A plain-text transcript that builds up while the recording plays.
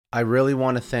I really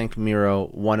want to thank Miro,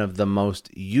 one of the most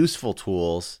useful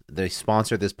tools. They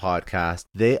sponsor this podcast.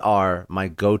 They are my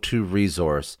go-to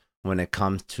resource when it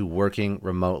comes to working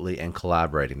remotely and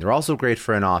collaborating. They're also great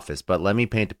for an office, but let me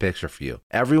paint a picture for you.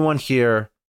 Everyone here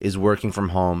is working from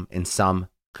home in some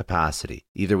capacity.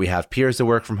 Either we have peers that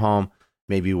work from home,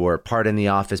 maybe we're part in the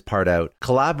office, part out.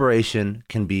 Collaboration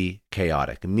can be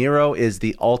chaotic. Miro is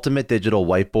the ultimate digital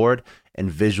whiteboard and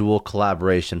visual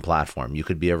collaboration platform. You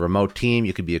could be a remote team,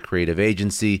 you could be a creative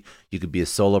agency, you could be a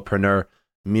solopreneur.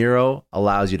 Miro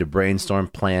allows you to brainstorm,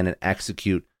 plan, and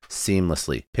execute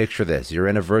seamlessly. Picture this. You're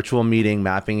in a virtual meeting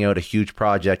mapping out a huge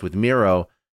project with Miro.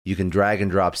 You can drag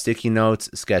and drop sticky notes,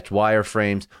 sketch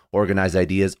wireframes, organize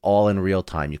ideas all in real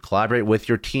time. You collaborate with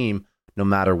your team no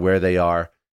matter where they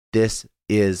are. This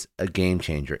is a game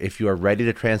changer. If you are ready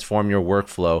to transform your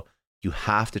workflow, you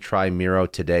have to try Miro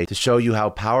today. To show you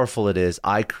how powerful it is,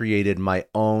 I created my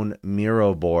own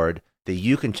Miro board that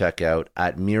you can check out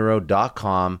at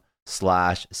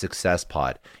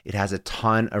miro.com/successpod. It has a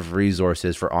ton of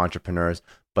resources for entrepreneurs,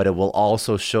 but it will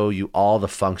also show you all the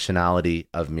functionality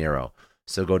of Miro.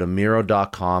 So go to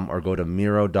miro.com or go to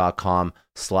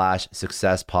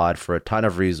miro.com/successpod for a ton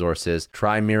of resources.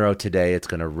 Try Miro today. It's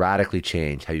going to radically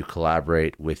change how you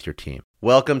collaborate with your team.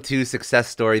 Welcome to Success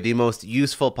Story, the most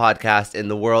useful podcast in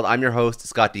the world. I'm your host,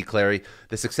 Scott D. Clary.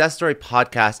 The Success Story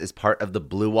podcast is part of the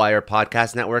Blue Wire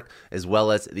Podcast Network, as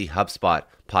well as the HubSpot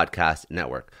Podcast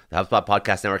Network. The HubSpot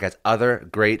Podcast Network has other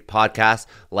great podcasts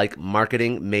like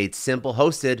Marketing Made Simple,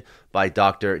 hosted by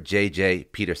Dr.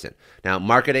 JJ Peterson. Now,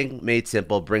 Marketing Made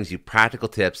Simple brings you practical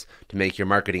tips to make your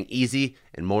marketing easy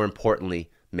and, more importantly,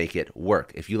 make it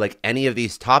work. If you like any of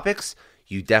these topics,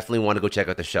 you definitely want to go check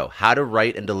out the show. How to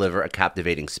write and deliver a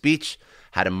captivating speech,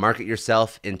 how to market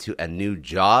yourself into a new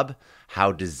job,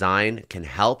 how design can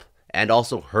help and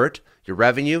also hurt your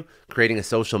revenue, creating a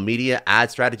social media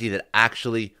ad strategy that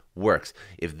actually works.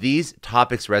 If these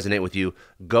topics resonate with you,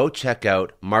 go check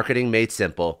out Marketing Made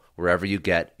Simple wherever you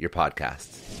get your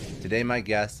podcasts. Today, my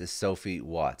guest is Sophie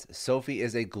Watts. Sophie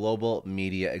is a global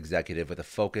media executive with a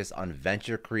focus on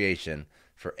venture creation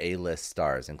for A-list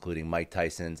stars, including Mike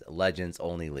Tyson's Legends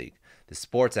Only League, the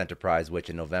sports enterprise which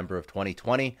in November of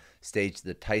 2020 staged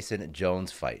the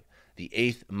Tyson-Jones fight, the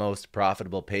 8th most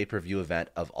profitable pay-per-view event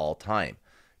of all time.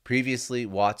 Previously,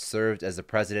 Watts served as the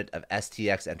president of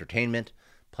STX Entertainment,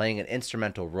 playing an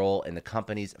instrumental role in the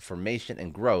company's formation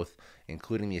and growth,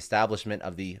 including the establishment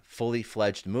of the fully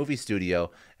fledged movie studio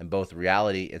and both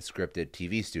reality and scripted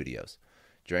TV studios.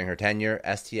 During her tenure,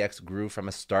 STX grew from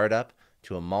a startup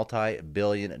to a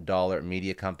multi-billion-dollar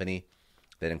media company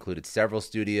that included several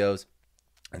studios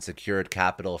and secured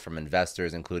capital from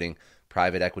investors, including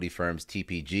private equity firms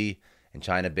TPG and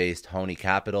China-based Hony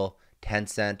Capital,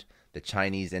 Tencent, the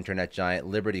Chinese internet giant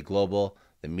Liberty Global,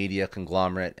 the media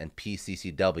conglomerate, and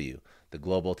PCCW, the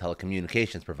global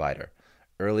telecommunications provider.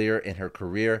 Earlier in her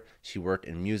career, she worked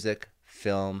in music,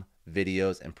 film,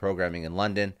 videos, and programming in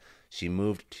London. She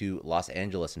moved to Los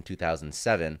Angeles in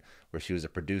 2007, where she was a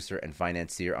producer and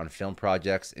financier on film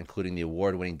projects, including the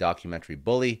award-winning documentary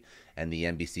Bully and the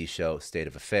NBC show State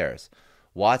of Affairs.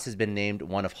 Watts has been named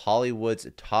one of Hollywood's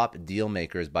top deal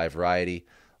makers by Variety,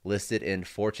 listed in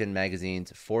Fortune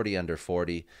magazine's 40 Under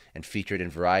 40, and featured in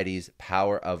Variety's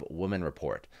Power of Women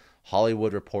report,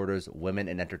 Hollywood Reporter's Women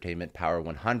in Entertainment Power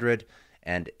 100,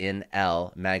 and in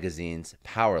Elle magazine's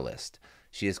Power List.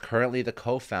 She is currently the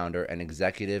co-founder and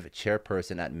executive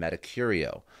chairperson at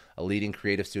Metacurio, a leading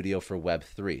creative studio for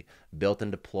Web3, built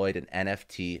and deployed an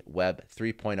NFT Web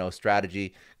 3.0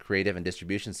 strategy, creative and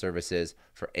distribution services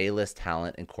for A-list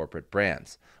talent and corporate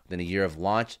brands. Within a year of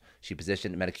launch, she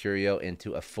positioned Metacurio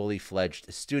into a fully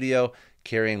fledged studio,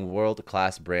 carrying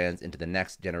world-class brands into the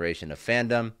next generation of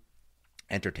fandom,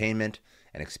 entertainment,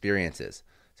 and experiences.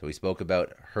 So we spoke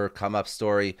about her come-up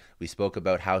story. We spoke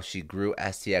about how she grew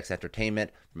STX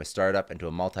Entertainment from a startup into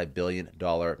a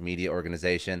multi-billion-dollar media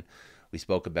organization. We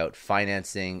spoke about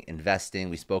financing,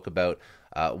 investing. We spoke about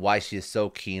why she is so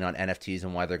keen on NFTs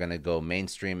and why they're going to go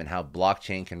mainstream, and how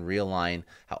blockchain can realign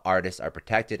how artists are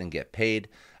protected and get paid.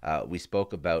 We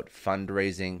spoke about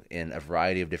fundraising in a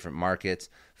variety of different markets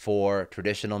for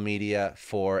traditional media,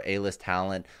 for A-list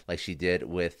talent, like she did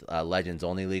with Legends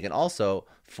Only League, and also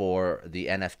for the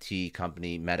NFT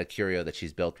company Metacurio that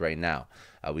she's built right now.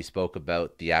 We spoke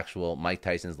about the actual Mike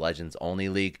Tyson's Legends Only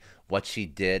League, what she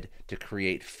did to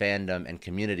create fandom and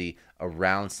community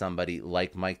around somebody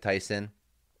like Mike Tyson,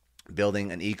 building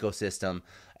an ecosystem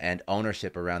and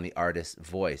ownership around the artist's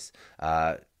voice.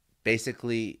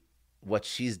 Basically, what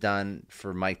she's done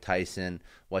for Mike Tyson,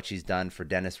 what she's done for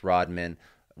Dennis Rodman,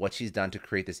 what she's done to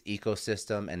create this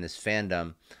ecosystem and this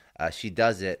fandom She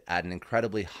does it at an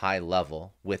incredibly high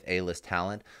level with A-list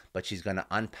talent, but she's going to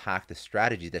unpack the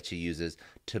strategy that she uses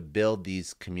to build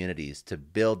these communities, to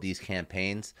build these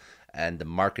campaigns, and the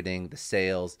marketing, the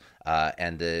sales,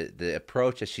 and the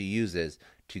approach that she uses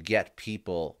to get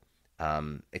people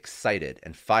excited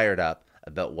and fired up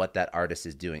about what that artist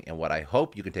is doing. And what I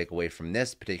hope you can take away from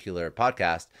this particular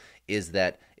podcast is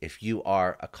that if you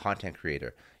are a content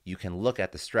creator, you can look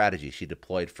at the strategy she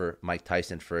deployed for Mike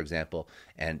Tyson, for example,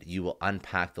 and you will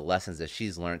unpack the lessons that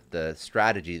she's learned, the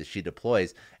strategy that she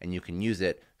deploys, and you can use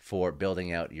it for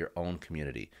building out your own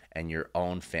community and your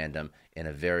own fandom in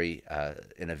a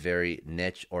very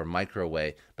niche or micro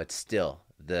way, but still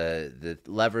the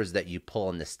levers that you pull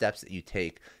and the steps that you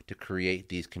take to create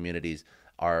these communities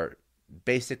are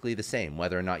basically the same,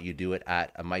 whether or not you do it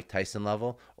at a Mike Tyson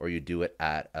level or you do it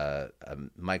at a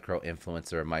micro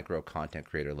influencer, a micro content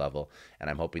creator level. And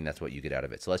I'm hoping that's what you get out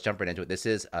of it. So let's jump right into it. This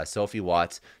is Sophie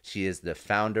Watts. She is the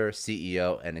founder,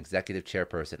 CEO, and executive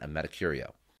chairperson of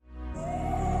Metacurio.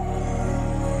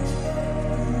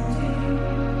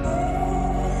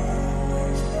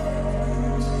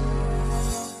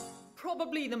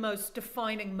 Probably the most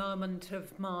defining moment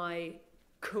of my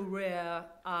career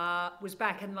was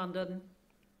back in London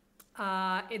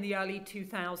in the early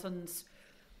 2000s,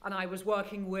 and I was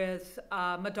working with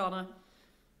Madonna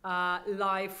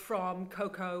live from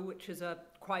Coco, which is a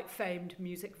quite famed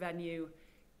music venue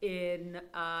in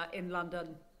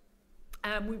London,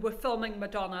 and we were filming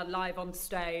Madonna live on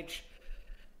stage.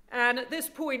 And at this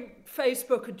point,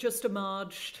 Facebook had just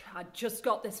emerged. I'd just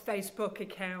got this Facebook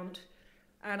account,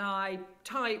 and I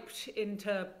typed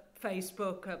into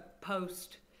Facebook a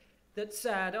post that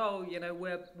said, "Oh, you know,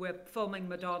 we're filming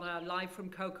Madonna live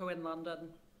from Coco in London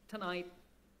tonight."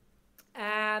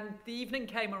 And the evening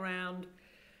came around,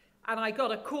 and I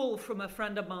got a call from a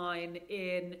friend of mine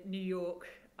in New York,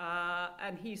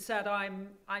 and he said,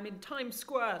 "I'm in Times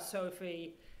Square,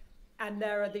 Sophie, and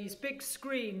there are these big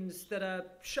screens that are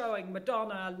showing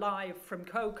Madonna live from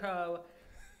Coco.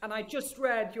 And I just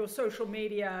read your social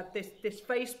media, this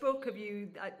Facebook of you.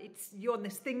 You're on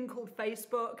this thing called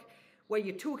Facebook, where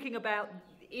you're talking about,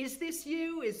 is this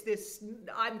you? Is this?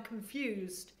 I'm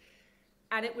confused."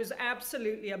 And it was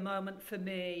absolutely a moment for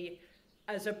me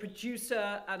as a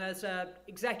producer and as an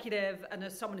executive and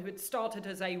as someone who had started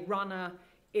as a runner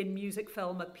in music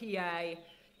film, a PA.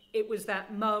 It was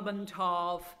that moment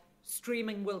of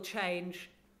streaming will change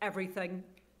everything,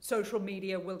 social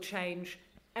media will change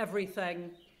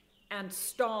everything. And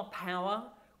star power,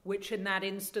 which in that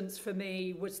instance for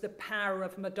me was the power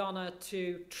of Madonna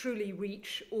to truly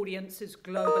reach audiences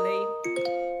globally,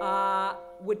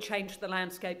 would change the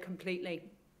landscape completely.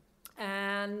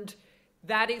 And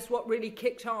that is what really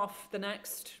kicked off the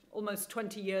next almost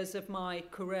 20 years of my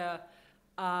career,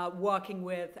 working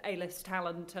with A-list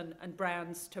talent and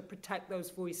brands to protect those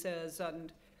voices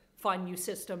and find new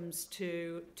systems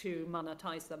to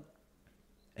monetize them.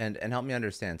 And help me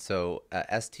understand. So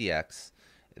STX,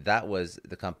 that was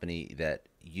the company that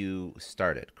you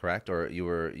started, correct? Or you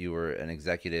were an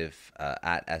executive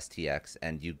at STX,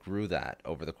 and you grew that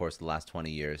over the course of the last 20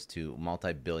 years to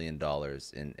multi-billion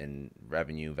dollars in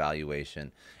revenue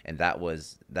valuation. And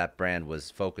that brand was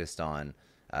focused on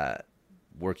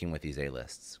working with these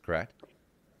A-lists, correct?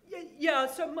 Yeah.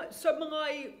 So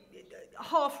my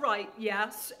half right,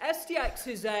 yes. STX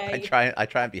is a. I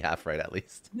try and be half right at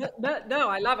least. No,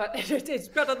 I love it. It's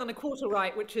better than a quarter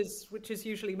right, which is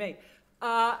usually me.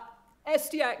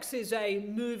 STX is a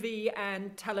movie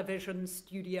and television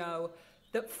studio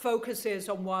that focuses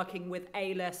on working with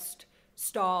A-list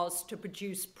stars to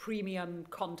produce premium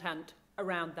content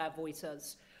around their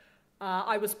voices.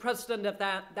 I was president of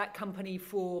that company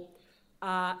for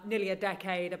nearly a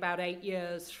decade, about 8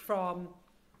 years, from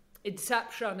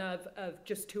inception of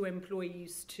just 2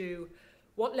 employees to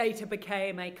what later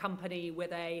became a company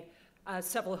with a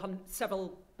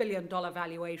several billion-dollar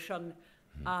valuation,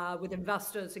 with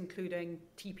investors including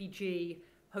TPG,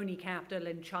 Pony Capital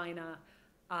in China,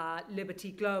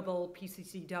 Liberty Global,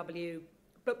 PCCW.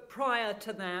 But prior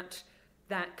to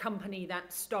that company,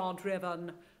 that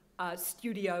star-driven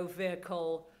studio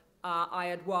vehicle, I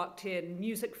had worked in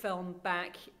music film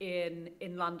back in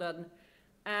London.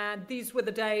 And these were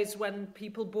the days when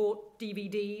people bought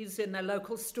DVDs in their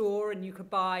local store, and you could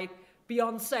buy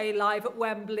Beyonce live at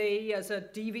Wembley as a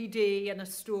DVD in a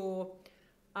store.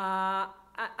 And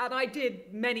I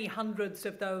did many hundreds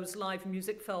of those live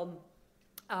music film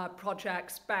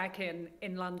projects back in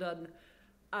London,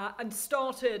 and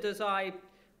started, as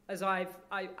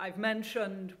I've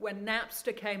mentioned, when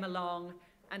Napster came along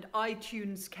and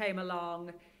iTunes came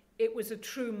along. It was a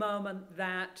true moment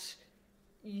that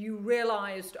you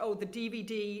realized, oh, the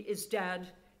DVD is dead.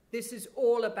 This is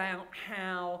all about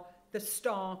how the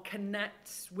star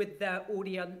connects with their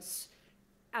audience.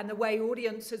 And the way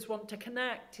audiences want to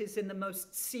connect is in the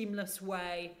most seamless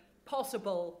way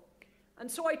possible. And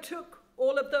so I took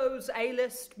all of those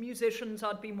A-list musicians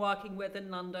I'd been working with in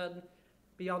London,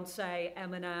 Beyonce,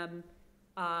 Eminem,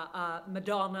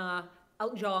 Madonna,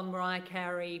 Elton John, Mariah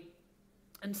Carey,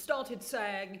 and started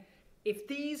saying, if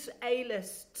these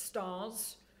A-list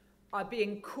stars are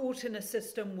being caught in a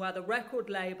system where the record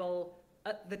label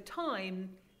at the time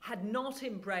had not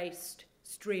embraced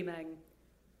streaming,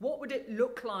 what would it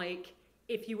look like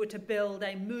if you were to build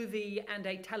a movie and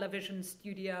a television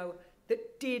studio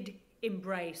that did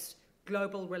embrace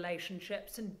global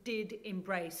relationships and did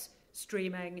embrace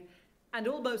streaming and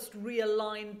almost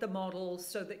realigned the model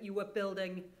so that you were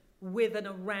building with and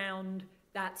around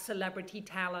that celebrity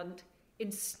talent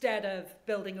instead of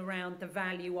building around the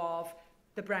value of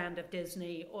the brand of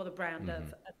Disney or the brand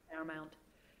of Paramount.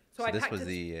 So this was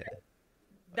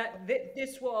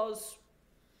this was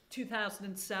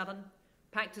 2007.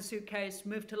 Packed a suitcase,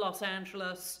 moved to Los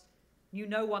Angeles, knew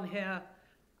no one here,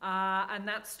 and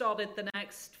that started the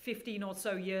next 15 or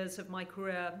so years of my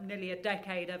career, nearly a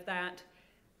decade of that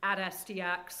at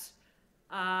STX.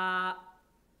 And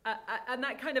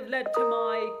that kind of led to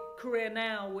my career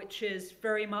now, which is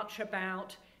very much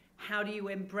about how do you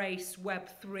embrace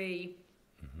Web3,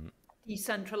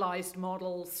 decentralized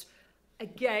models,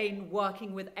 again,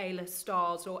 working with A-list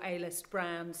stars or A-list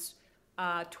brands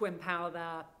to empower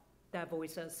their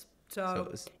voices.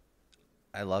 So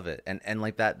I love it. And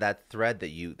like that thread that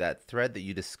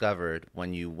you discovered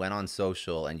when you went on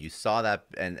social and you saw that,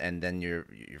 and then your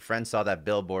friend saw that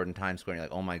billboard in Times Square and you're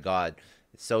like, oh my God,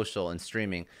 social and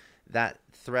streaming, that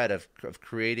thread of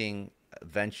creating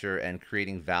venture and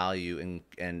creating value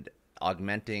and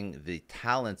augmenting the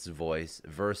talent's voice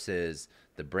versus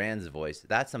the brand's voice,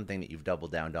 that's something that you've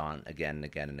doubled down on again and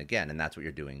again and again, and that's what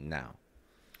you're doing now.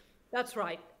 That's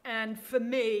right. And for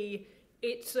me,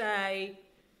 it's there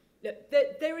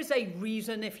is a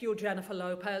reason if you're Jennifer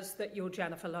Lopez that you're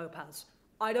Jennifer Lopez.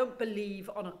 I don't believe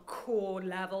on a core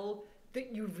level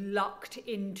that you've lucked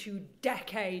into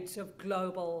decades of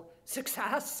global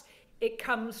success. It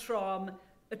comes from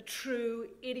a true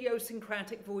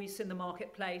idiosyncratic voice in the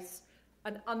marketplace,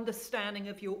 an understanding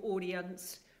of your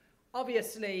audience,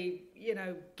 obviously,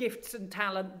 gifts and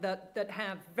talent that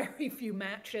have very few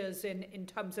matches in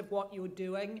terms of what you're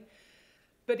doing.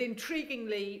 But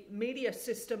intriguingly, media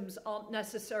systems aren't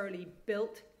necessarily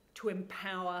built to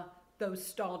empower those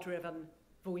star-driven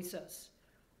voices.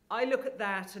 I look at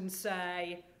that and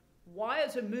say, why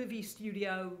is a movie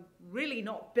studio really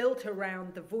not built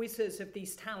around the voices of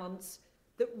these talents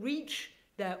that reach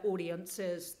their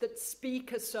audiences, that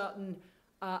speak a certain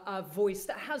voice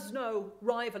that has no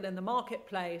rival in the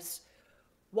marketplace?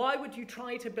 Why would you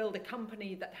try to build a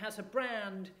company that has a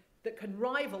brand that can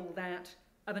rival that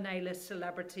of an A-list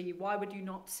celebrity? Why would you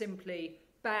not simply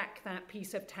back that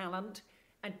piece of talent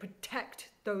and protect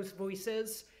those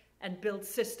voices and build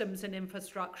systems and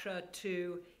infrastructure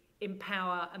to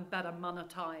empower and better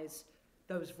monetize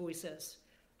those voices?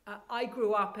 I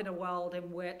grew up in a world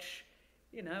in which,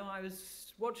 I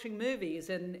was watching movies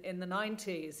in the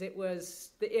 90s. It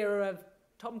was the era of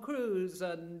Tom Cruise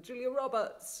and Julia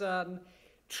Roberts,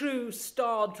 true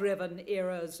star-driven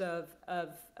eras of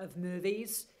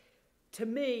movies. To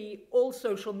me, all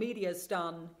social media's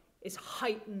done is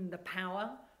heighten the power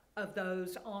of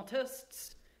those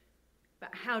artists. But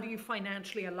how do you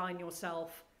financially align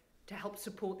yourself to help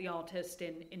support the artist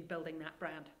in building that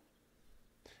brand?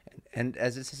 And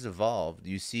as this has evolved,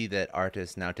 you see that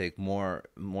artists now take more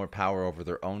power over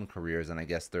their own careers, and I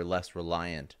guess they're less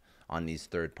reliant on these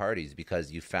third parties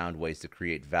because you found ways to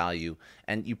create value,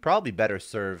 and you probably better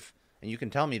serve, and you can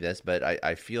tell me this, but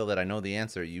I feel that I know the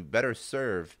answer, you better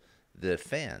serve the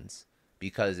fans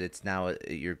because it's now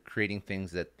you're creating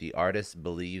things that the artist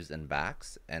believes and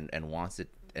backs and wants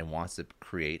to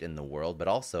create in the world, but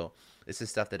also this is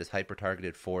stuff that is hyper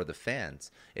targeted for the fans.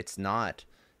 It's not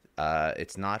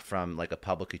from like a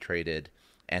publicly traded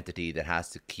entity that has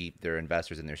to keep their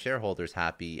investors and their shareholders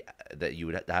happy, that you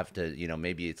would have to,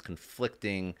 maybe it's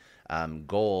conflicting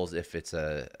goals if it's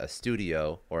a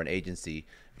studio or an agency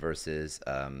versus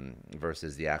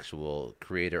the actual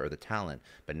creator or the talent.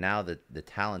 But now the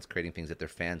talent's creating things that their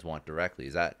fans want directly.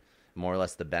 Is that more or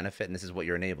less the benefit? And this is what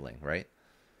you're enabling, right?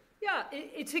 Yeah,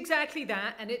 it's exactly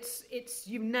that. And it's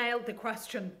you nailed the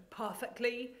question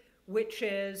perfectly, which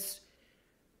is,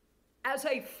 as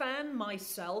a fan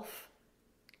myself,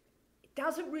 it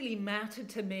doesn't really matter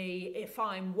to me if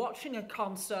I'm watching a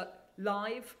concert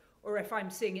live or if I'm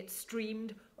seeing it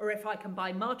streamed, or if I can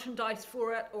buy merchandise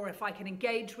for it, or if I can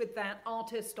engage with that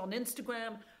artist on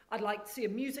Instagram. I'd like to see a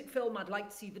music film. I'd like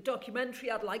to see the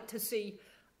documentary. I'd like to see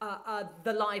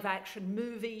the live action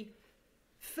movie.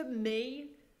 For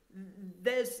me,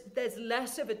 there's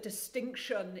less of a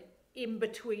distinction in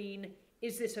between,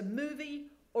 is this a movie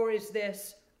or is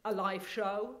this a live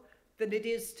show, than it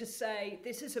is to say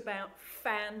this is about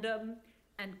fandom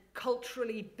and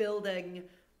culturally building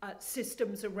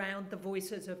systems around the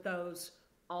voices of those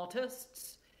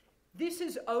artists. This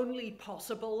is only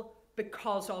possible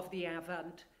because of the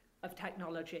advent of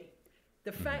technology.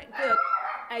 The fact that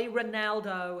a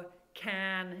Ronaldo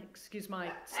can, excuse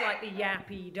my slightly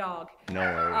yappy dog, No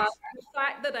worries. the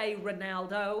fact that a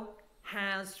Ronaldo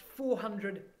has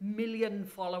 400 million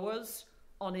followers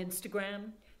on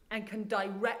Instagram and can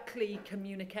directly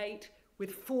communicate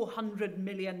with 400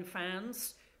 million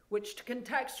fans, which, to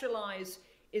contextualize,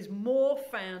 is more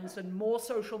fans and more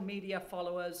social media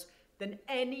followers than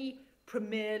any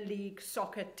Premier League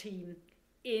soccer team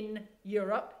in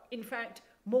Europe. In fact,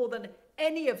 more than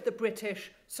any of the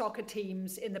British soccer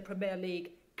teams in the Premier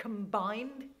League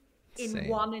combined in Same.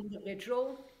 one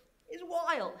individual is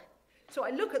wild. So I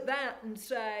look at that and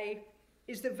say,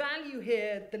 is the value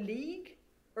here the league,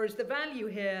 or is the value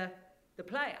here the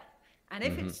player? And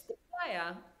if it's the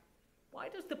player, why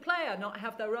does the player not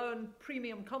have their own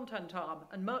premium content arm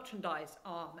and merchandise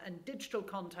arm and digital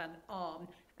content arm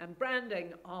and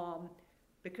branding arm?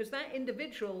 Because that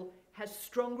individual has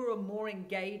stronger and more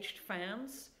engaged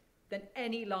fans than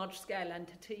any large-scale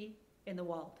entity in the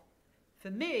world. For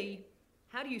me,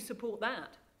 how do you support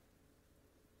that?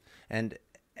 And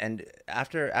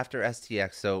after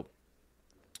STX, so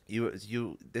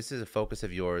you this is a focus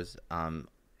of yours, and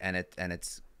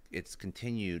it's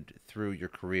continued through your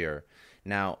career.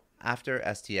 Now, after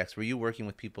STX, were you working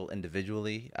with people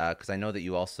individually? Because I know that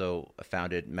you also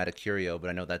founded Metacurio, but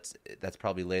I know that's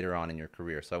probably later on in your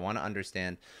career. So I want to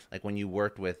understand, like when you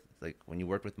worked with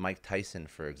Mike Tyson,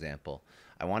 for example,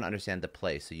 I want to understand the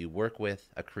play. So you work with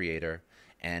a creator,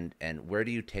 and where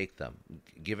do you take them?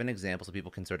 Give an example so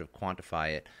people can sort of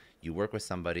quantify it. You work with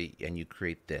somebody and you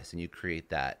create this and you create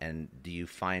that, and do you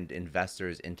find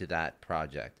investors into that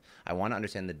project? I want to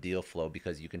understand the deal flow,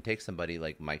 because you can take somebody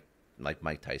like Mike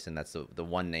Tyson. That's the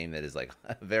one name that is like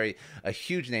a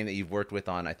huge name that you've worked with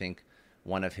on, I think,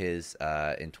 one of his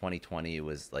in 2020, it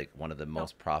was like one of the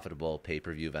most profitable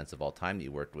pay-per-view events of all time that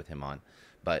you worked with him on.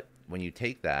 But when you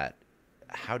take that,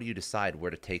 how do you decide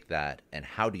where to take that, and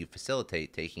how do you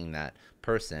facilitate taking that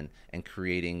person and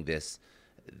creating this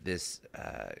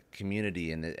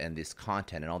community and this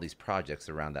content and all these projects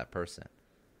around that person?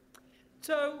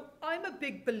 So I'm a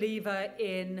big believer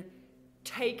in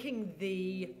taking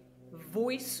the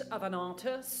voice of an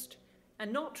artist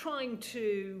and not trying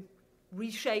to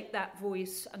reshape that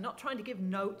voice and not trying to give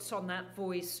notes on that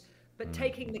voice, but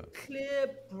taking the clear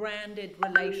branded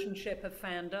relationship of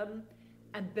fandom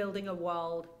and building a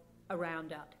world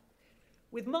around it.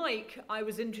 With Mike, I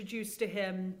was introduced to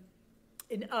him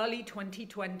in early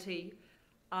 2020.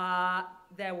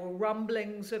 There were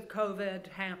rumblings of COVID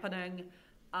happening.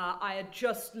 I had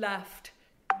just left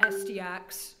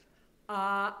STX.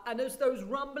 And as those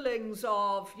rumblings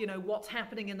of, what's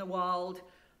happening in the world,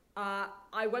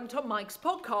 I went on Mike's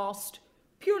podcast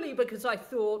purely because I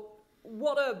thought,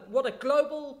 what a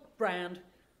global brand,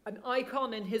 an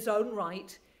icon in his own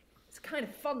right. It's a kind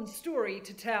of fun story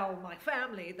to tell my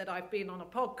family that I've been on a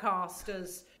podcast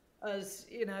as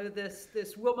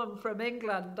this woman from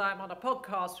England. I'm on a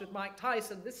podcast with Mike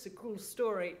Tyson. This is a cool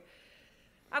story.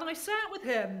 And I sat with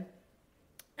him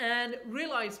and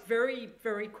realized very,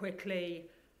 very quickly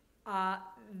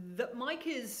that Mike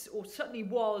is, or certainly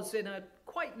was, in a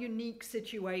quite unique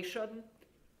situation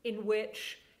in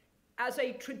which, as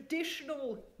a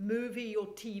traditional movie or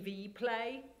TV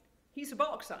play, he's a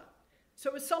boxer.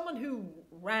 So as someone who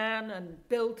ran and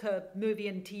built a movie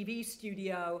and TV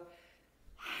studio,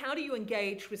 how do you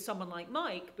engage with someone like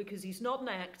Mike? Because he's not an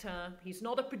actor, he's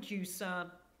not a producer.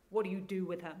 What do you do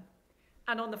with him?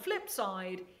 And on the flip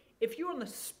side, if you're on the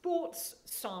sports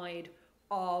side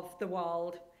of the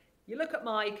world, you look at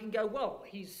Mike and go, well,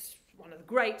 he's one of the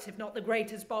greats, if not the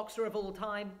greatest boxer of all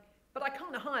time. But I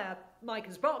can't hire Mike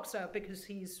as boxer because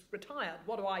he's retired.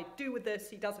 What do I do with this?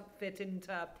 He doesn't fit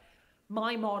into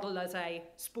my model as a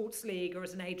sports league or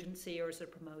as an agency or as a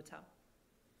promoter.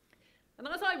 And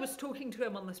as I was talking to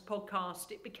him on this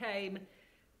podcast, it became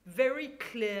very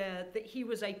clear that he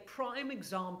was a prime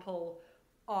example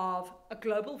of a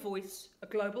global voice, a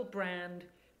global brand,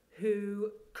 who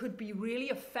could be really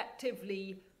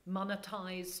effectively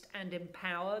monetized and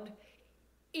empowered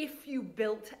if you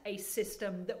built a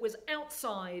system that was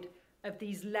outside of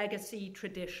these legacy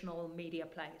traditional media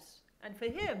plays. And for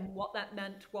him, what that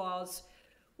meant was,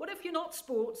 what if you're not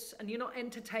sports and you're not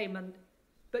entertainment,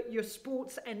 but you're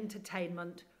sports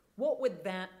entertainment? What would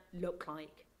that look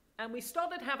like? And we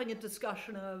started having a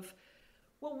discussion of,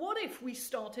 well, what if we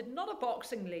started not a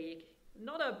boxing league,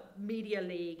 not a media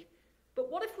league,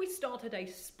 but what if we started a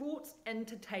sports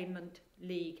entertainment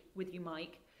league with you,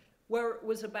 Mike, where it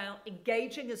was about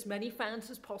engaging as many fans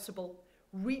as possible,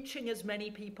 reaching as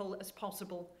many people as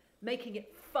possible, making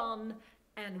it fun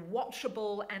and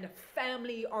watchable and a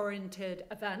family-oriented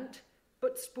event,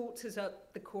 but sports is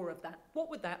at the core of that. What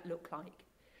would that look like?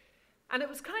 And it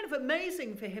was kind of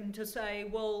amazing for him to say,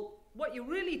 well, what you're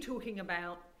really talking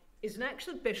about is an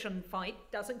exhibition fight,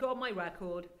 doesn't go on my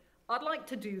record. I'd like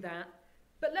to do that,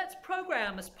 but let's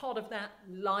program as part of that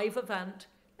live event.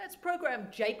 Let's program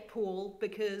Jake Paul,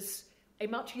 because a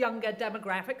much younger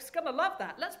demographic's going to love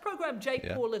that. Let's program Jake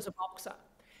Paul as a boxer.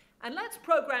 And let's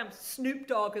program Snoop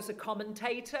Dogg as a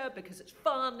commentator, because it's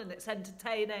fun and it's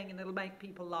entertaining and it'll make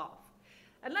people laugh.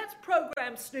 And let's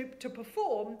program Snoop to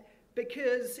perform,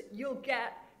 because you'll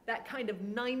get that kind of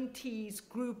 90s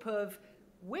group of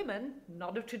women,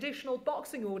 not a traditional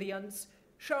boxing audience,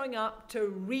 showing up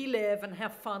to relive and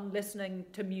have fun listening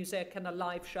to music and a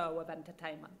live show of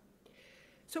entertainment.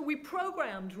 So we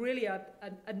programmed really a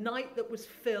night that was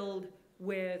filled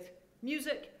with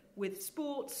music, with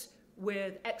sports,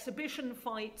 with exhibition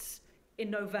fights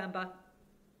in November.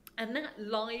 And that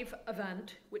live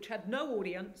event, which had no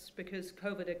audience because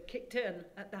COVID had kicked in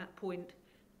at that point,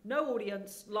 no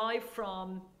audience, live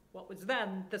from what was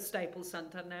then the Staples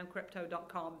Center, now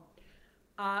Crypto.com,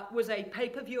 was a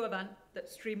pay-per-view event that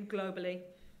streamed globally,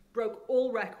 broke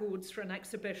all records for an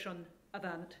exhibition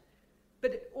event,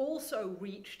 but it also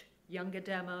reached younger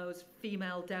demos,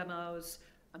 female demos,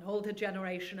 an older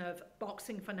generation of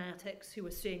boxing fanatics who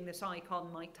were seeing this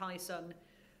icon, Mike Tyson.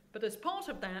 But as part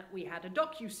of that, we had a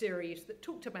docu-series that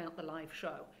talked about the live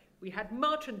show. We had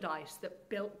merchandise that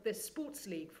built this sports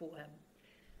league for him.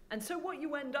 And so what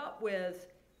you end up with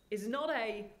is not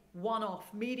a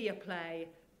one-off media play,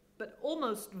 but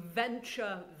almost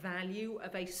venture value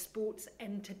of a sports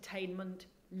entertainment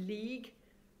league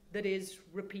that is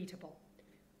repeatable.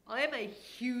 I am a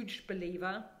huge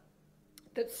believer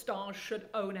that stars should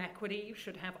own equity,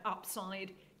 should have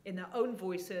upside in their own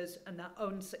voices and their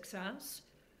own success.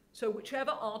 So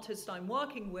whichever artist I'm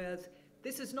working with,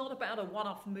 this is not about a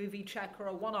one-off movie check or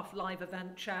a one-off live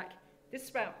event check. This is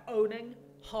about owning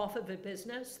half of a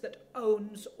business that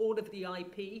owns all of the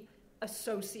IP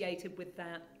associated with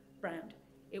that brand.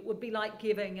 It would be like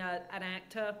giving an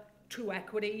actor true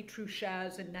equity, true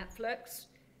shares in Netflix.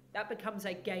 That becomes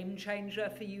a game changer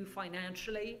for you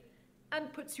financially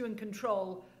and puts you in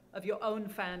control of your own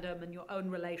fandom and your own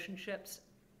relationships,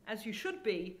 as you should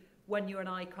be when you're an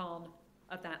icon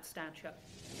of that stature.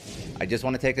 I just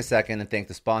want to take a second and thank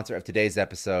the sponsor of today's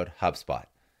episode, HubSpot.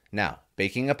 Now,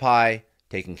 baking a pie,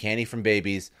 taking candy from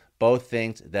babies, both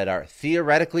things that are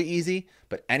theoretically easy,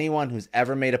 but anyone who's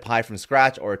ever made a pie from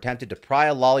scratch or attempted to pry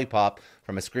a lollipop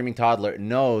from a screaming toddler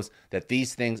knows that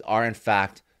these things are in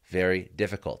fact very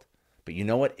difficult. But you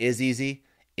know what is easy?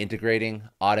 Integrating,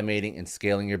 automating, and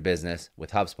scaling your business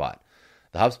with HubSpot.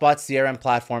 The HubSpot CRM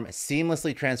platform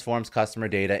seamlessly transforms customer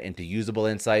data into usable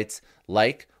insights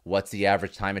like what's the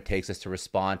average time it takes us to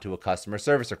respond to a customer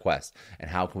service request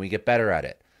and how can we get better at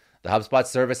it. The HubSpot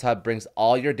Service Hub brings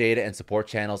all your data and support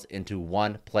channels into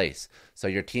one place so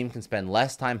your team can spend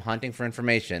less time hunting for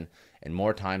information and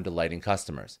more time delighting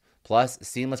customers. Plus,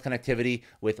 seamless connectivity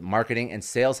with marketing and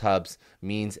sales hubs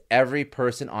means every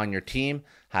person on your team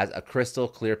has a crystal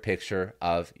clear picture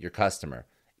of your customer.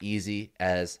 Easy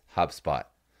as HubSpot.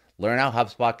 Learn how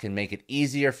HubSpot can make it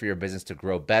easier for your business to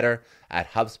grow better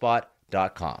at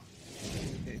HubSpot.com.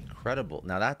 Incredible.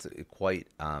 Now that's quite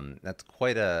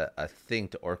a thing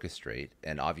to orchestrate,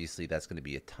 and obviously that's going to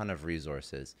be a ton of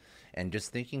resources. And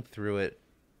just thinking through it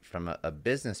from a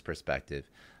business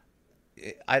perspective,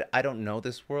 I don't know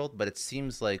this world, but it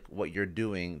seems like what you're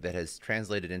doing that has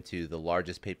translated into the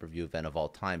largest pay-per-view event of all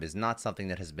time is not something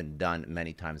that has been done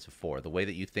many times before. The way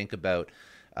that you think about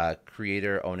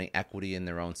creator owning equity in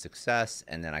their own success,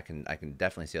 and then I can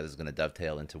definitely see how this is going to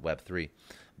dovetail into Web3.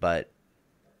 But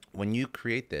when you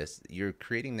create this, you're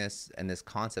creating this and this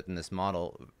concept and this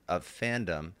model of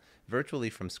fandom virtually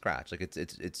from scratch. Like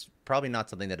it's probably not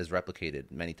something that is replicated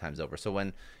many times over. So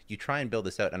when you try and build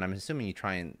this out, and I'm assuming you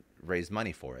try and raise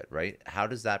money for it, right? How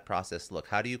does that process look?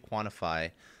 How do you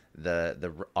quantify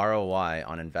the ROI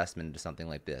on investment into something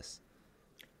like this?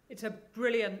 It's a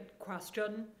brilliant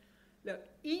question. Look,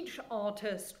 each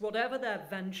artist, whatever their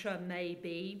venture may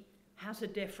be, has a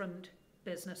different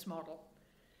business model.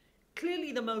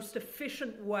 Clearly, the most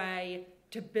efficient way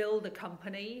to build a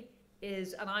company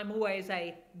is, and I'm always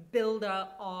a builder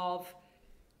of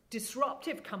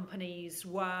disruptive companies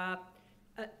where,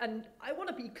 and I want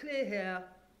to be clear here,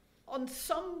 on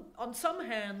some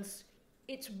hands,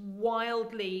 it's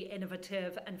wildly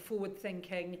innovative and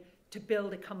forward-thinking to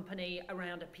build a company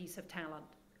around a piece of talent.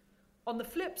 On the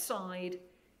flip side,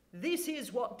 this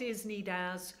is what Disney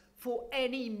does for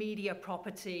any media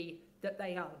property that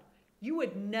they own. You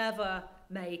would never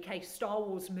make a Star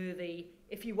Wars movie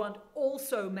if you weren't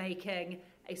also making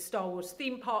a Star Wars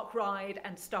theme park ride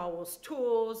and Star Wars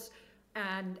tours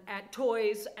and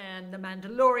toys and The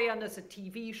Mandalorian as a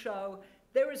TV show.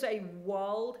 There is a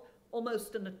world,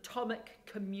 almost an atomic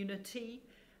community,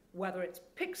 whether it's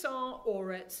Pixar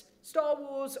or it's Star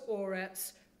Wars or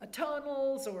it's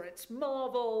Eternals or it's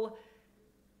Marvel.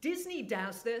 Disney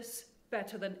does this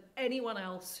better than anyone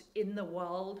else in the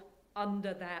world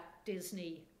under that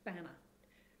Disney banner.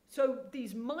 So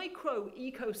these micro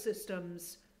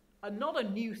ecosystems are not a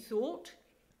new thought.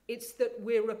 It's that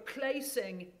we're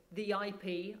replacing the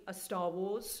IP of Star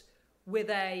Wars with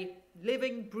a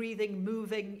living, breathing,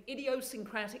 moving,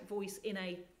 idiosyncratic voice in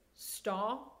a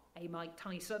star, a Mike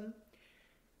Tyson.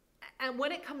 And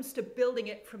when it comes to building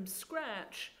it from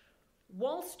scratch,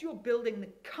 whilst you're building the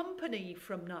company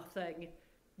from nothing,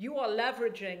 you are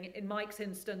leveraging, in Mike's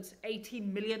instance,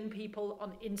 18 million people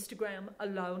on Instagram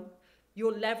alone.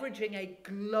 You're leveraging a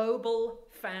global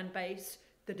fan base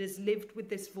that has lived with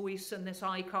this voice and this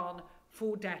icon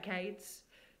for decades.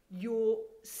 You're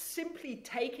simply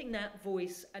taking that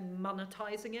voice and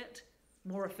monetizing it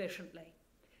more efficiently.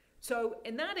 So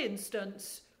in that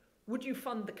instance, would you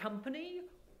fund the company,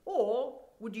 or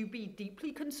would you be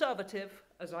deeply conservative,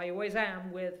 as I always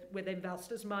am with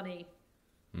investors' money,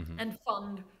 and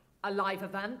fund a live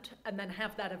event and then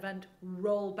have that event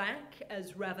roll back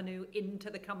as revenue into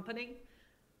the company?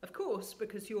 Of course,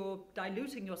 because you're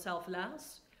diluting yourself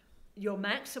less, you're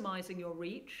maximizing your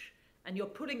reach, and you're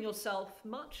putting yourself,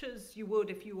 much as you would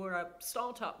if you were a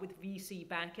startup with VC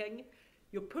backing,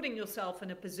 you're putting yourself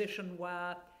in a position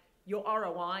where your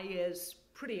ROI is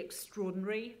pretty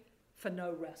extraordinary for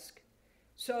no risk.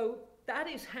 So that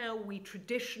is how we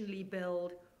traditionally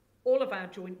build all of our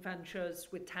joint ventures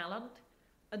with talent.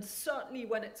 And certainly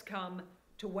when it's come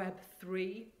to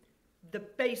Web3, the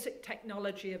basic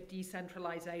technology of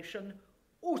decentralization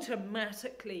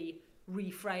automatically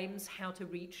reframes how to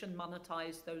reach and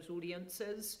monetize those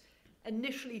audiences,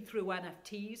 initially through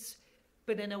NFTs,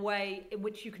 but in a way in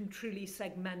which you can truly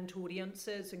segment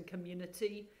audiences and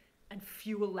community and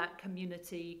fuel that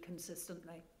community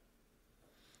consistently.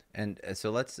 And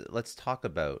so let's talk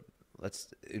about,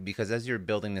 because as you're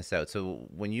building this out, so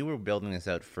when you were building this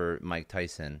out for Mike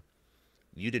Tyson,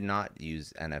 you did not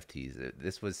use NFTs.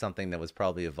 This was something that was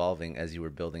probably evolving as you were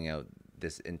building out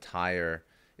this entire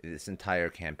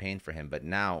campaign for him. But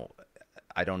now,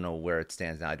 I don't know where it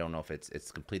stands now. I don't know if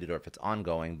it's completed or if it's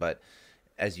ongoing. But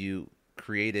as you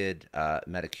created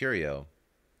Metacurio,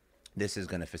 this is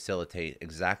going to facilitate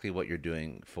exactly what you're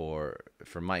doing for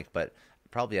Mike, but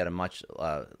probably at a much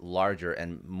larger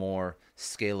and more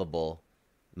scalable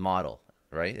model,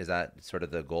 right? Is that sort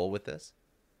of the goal with this?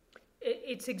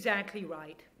 It's exactly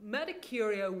right.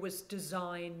 Metacurio was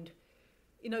designed,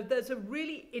 there's a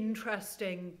really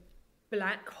interesting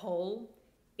black hole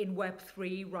in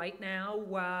Web3 right now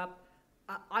where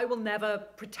I will never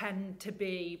pretend to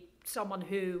be someone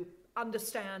who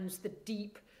understands the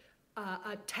deep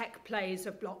tech plays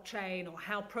of blockchain or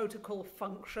how protocol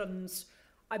functions.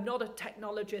 I'm not a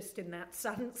technologist in that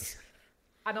sense.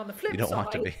 And on the flip side... You don't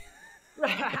want to be.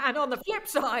 And on the flip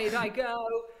side, I go,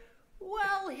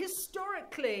 well,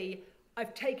 historically,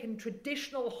 I've taken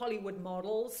traditional Hollywood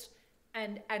models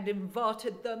and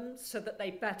inverted them so that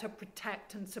they better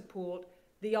protect and support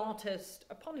the artist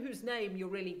upon whose name you're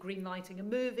really greenlighting a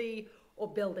movie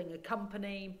or building a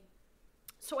company.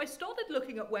 So I started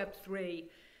looking at Web3,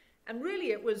 and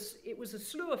really it was a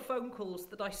slew of phone calls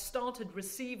that I started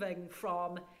receiving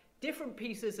from different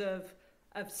pieces of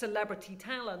celebrity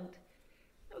talent,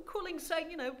 calling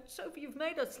saying, Sophie, you've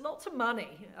made us lots of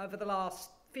money over the last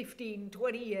 15,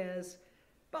 20 years,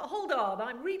 but hold on,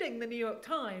 I'm reading the New York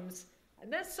Times,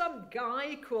 and there's some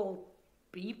guy called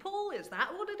Beeple, is that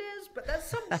what it is? But there's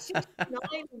some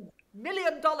 $69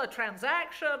 million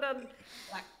transaction, and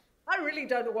I really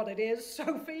don't know what it is,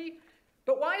 Sophie,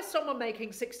 but why is someone making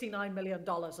 $69 million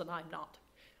and I'm not?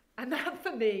 And that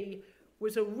for me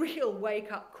was a real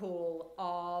wake-up call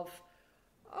of,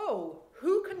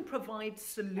 who can provide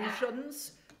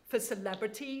solutions for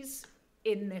celebrities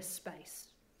in this space.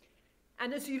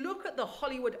 And as you look at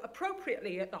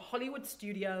appropriately at the Hollywood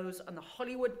studios and the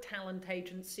Hollywood talent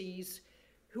agencies,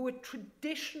 who are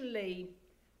traditionally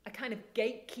a kind of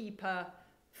gatekeeper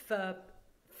for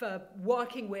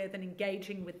working with and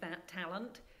engaging with that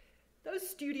talent, those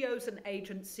studios and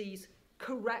agencies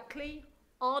correctly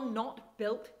are not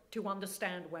built to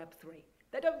understand Web3.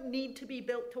 They don't need to be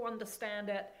built to understand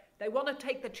it. They want to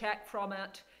take the check from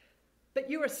it. But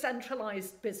you're a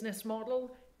centralized business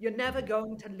model. You're never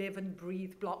going to live and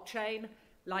breathe blockchain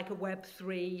like a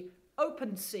Web3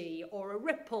 OpenSea or a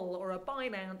Ripple or a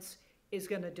Binance is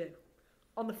going to do.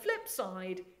 On the flip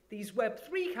side, these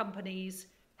Web3 companies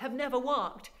have never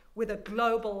worked with a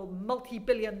global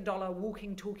multi-billion-dollar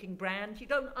walking, talking brand. You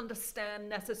don't understand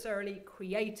necessarily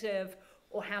creative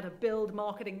or how to build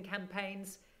marketing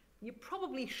campaigns. You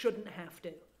probably shouldn't have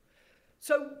to.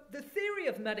 So the theory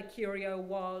of Metacurio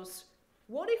was,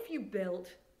 what if you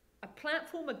built a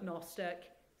platform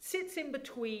agnostic, sits in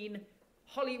between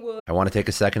Hollywood. I want to take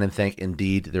a second and thank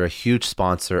Indeed. They're a huge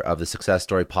sponsor of the Success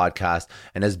Story podcast.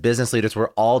 And as business leaders, we're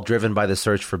all driven by the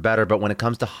search for better. But when it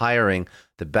comes to hiring,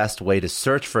 the best way to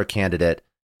search for a candidate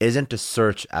isn't to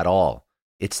search at all.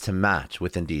 It's to match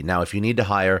with Indeed. Now, if you need to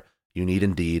hire, you need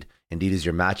Indeed. Indeed is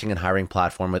your matching and hiring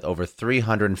platform with over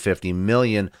 350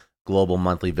 million global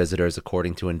monthly visitors,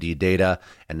 according to Indeed data,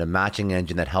 and a matching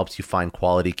engine that helps you find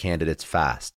quality candidates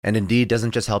fast. And Indeed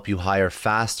doesn't just help you hire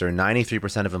faster.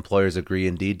 93% of employers agree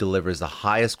Indeed delivers the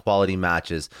highest quality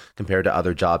matches compared to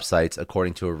other job sites,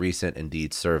 according to a recent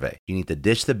Indeed survey. You need to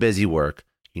ditch the busy work.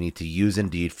 You need to use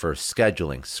Indeed for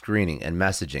scheduling, screening, and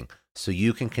messaging so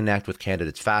you can connect with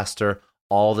candidates faster.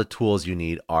 All the tools you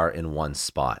need are in one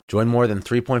spot. Join more than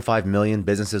 3.5 million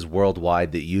businesses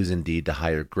worldwide that use Indeed to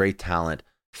hire great talent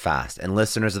fast. And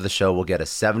listeners of the show will get a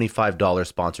 $75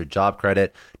 sponsored job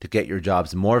credit to get your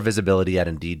jobs more visibility at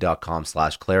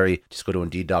Indeed.com/Clary. Just go to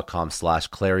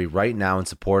Indeed.com/Clary right now and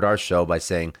support our show by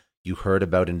saying you heard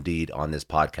about Indeed on this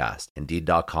podcast.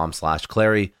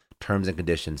 Indeed.com/Clary. Terms and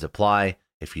conditions apply.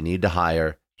 If you need to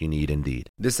hire, you need Indeed.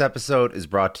 This episode is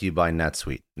brought to you by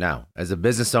NetSuite. Now, as a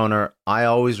business owner, I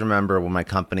always remember when my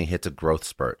company hits a growth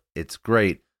spurt. It's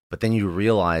great, but then you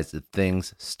realize that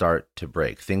things start to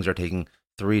break. Things are taking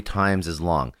 3 times as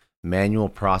long. Manual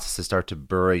processes start to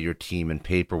bury your team in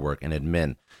paperwork and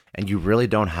admin, and you really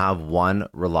don't have one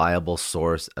reliable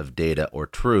source of data or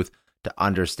truth to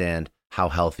understand how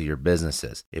healthy your business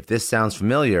is. If this sounds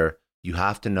familiar, you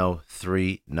have to know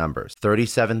 3 numbers.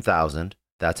 37,000,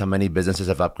 that's how many businesses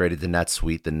have upgraded to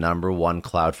NetSuite, the #1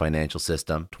 cloud financial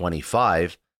system.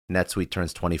 25, NetSuite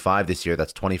turns 25 this year.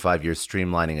 That's 25 years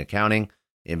streamlining accounting,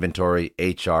 inventory,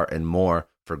 HR, and more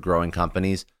for growing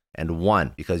companies. And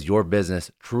 1, because your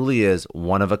business truly is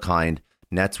one of a kind,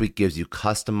 NetSuite gives you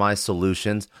customized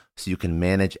solutions so you can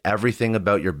manage everything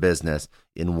about your business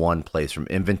in one place, from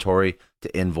inventory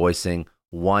to invoicing,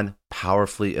 one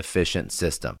powerfully efficient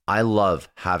system. I love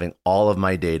having all of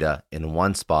my data in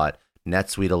one spot.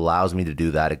 NetSuite allows me to do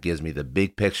that. It gives me the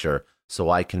big picture so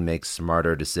I can make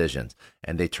smarter decisions.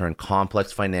 And they turn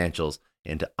complex financials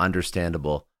into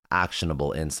understandable,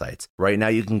 actionable insights. Right now,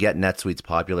 you can get NetSuite's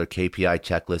popular KPI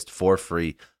checklist for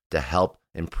free to help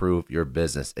improve your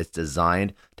business. It's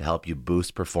designed to help you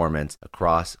boost performance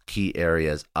across key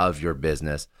areas of your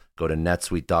business. Go to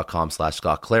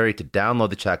netsuite.com/ScottClary to download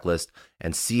the checklist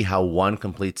and see how one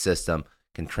complete system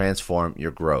can transform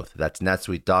your growth. That's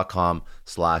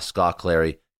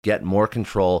netsuite.com/ScottClary. Get more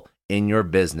control in your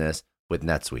business with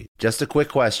NetSuite. Just a quick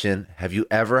question. Have you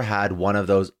ever had one of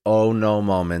those oh no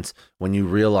moments when you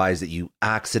realize that you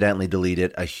accidentally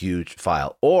deleted a huge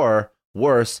file? Or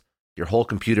worse, your whole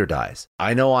computer dies.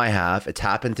 I know I have. It's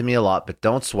happened to me a lot, but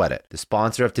don't sweat it. The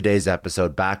sponsor of today's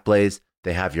episode, Backblaze,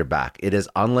 they have your back. It is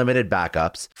unlimited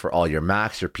backups for all your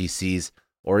Macs, your PCs,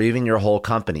 or even your whole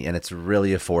company, and it's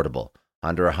really affordable,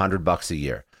 under $100 a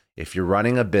year. If you're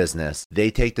running a business,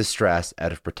 they take the stress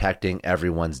out of protecting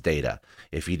everyone's data.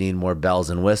 If you need more bells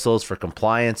and whistles for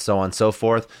compliance, so on and so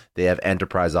forth, they have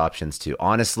enterprise options too.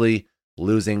 Honestly,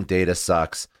 losing data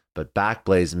sucks, but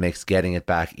Backblaze makes getting it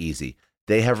back easy.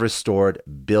 They have restored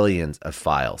billions of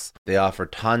files. They offer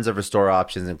tons of restore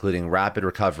options, including rapid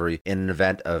recovery in an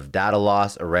event of data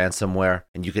loss or ransomware.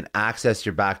 And you can access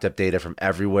your backed up data from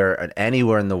everywhere and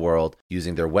anywhere in the world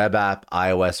using their web app,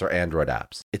 iOS, or Android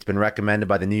apps. It's been recommended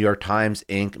by the New York Times,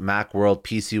 Inc., Macworld,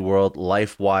 PC World,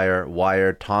 LifeWire,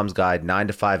 Wired, Tom's Guide, 9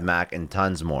 to 5 Mac, and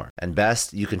tons more. And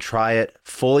best, you can try it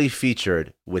fully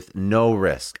featured with no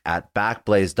risk at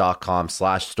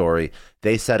backblaze.com/story.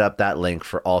 They set up that link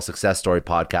for all Success Story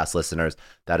podcast listeners.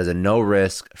 That is a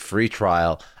no-risk, free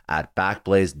trial at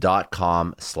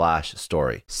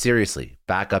backblaze.com/story. Seriously,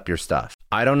 back up your stuff.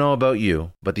 I don't know about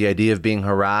you, but the idea of being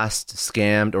harassed,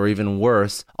 scammed, or even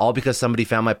worse, all because somebody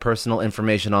found my personal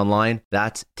information online,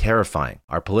 that's terrifying.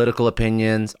 Our political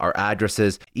opinions, our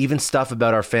addresses, even stuff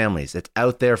about our families, it's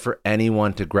out there for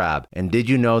anyone to grab. And did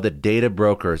you know that data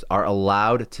brokers are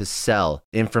allowed to sell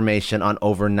information on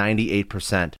over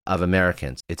 98% of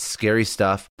Americans? It's scary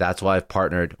stuff. That's why I've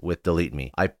partnered with Delete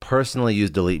Me. I personally use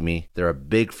Delete Me. They're a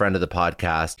big friend of the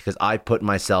podcast because I put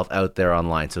myself out there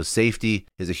online. So safety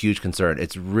is a huge concern.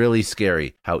 It's really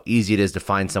scary how easy it is to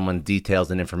find someone's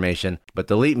details and information, but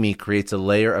Delete Me creates a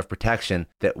layer of protection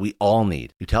that we all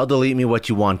need. You tell Delete Me what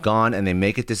you want gone, and they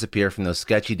make it disappear from those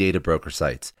sketchy data broker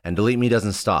sites. And Delete Me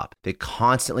doesn't stop. They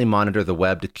constantly monitor the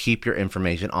web to keep your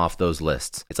information off those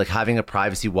lists. It's like having a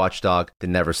privacy watchdog that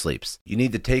never sleeps. You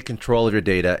need to take control of your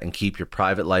data and keep your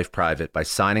private life private by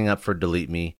signing up for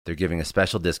Delete Me. They're giving a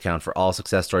special discount for all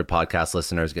Success Story podcast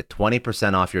listeners. Get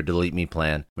 20% off your Delete Me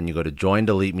plan when you go to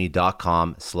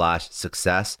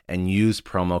joindeleteme.com/success and use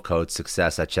promo code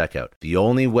success at checkout. The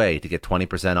only way to get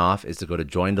 20% off is to go to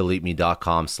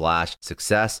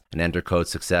joindeleteme.com/success and enter code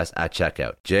success at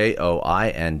checkout.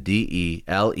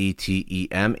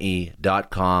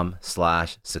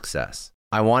 joindeleteme.com/success.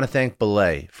 I want to thank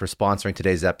Belay for sponsoring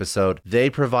today's episode. They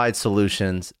provide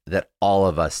solutions that all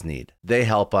of us need. They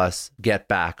help us get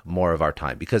back more of our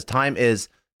time because time is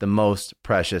the most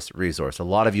precious resource. A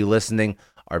lot of you listening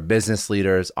are business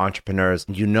leaders, entrepreneurs.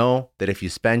 You know that if you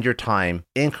spend your time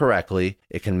incorrectly,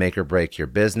 it can make or break your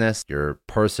business, your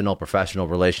personal, professional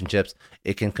relationships.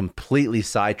 It can completely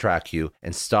sidetrack you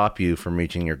and stop you from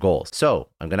reaching your goals. So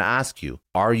I'm going to ask you,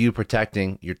 are you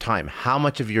protecting your time? How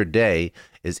much of your day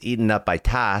is eaten up by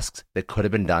tasks that could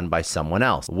have been done by someone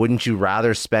else? Wouldn't you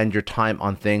rather spend your time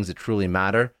on things that truly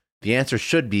matter? The answer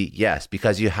should be yes,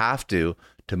 because you have to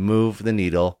move the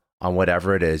needle on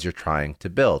whatever it is you're trying to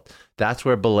build. That's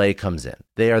where Belay comes in.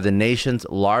 They are the nation's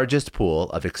largest pool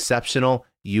of exceptional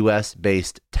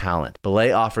US-based talent.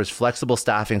 Belay offers flexible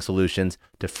staffing solutions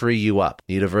to free you up.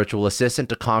 Need a virtual assistant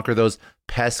to conquer those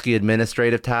pesky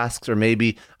administrative tasks, or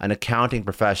maybe an accounting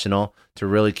professional to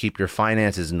really keep your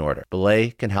finances in order? Belay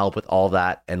can help with all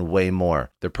that and way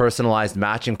more. Their personalized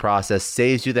matching process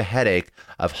saves you the headache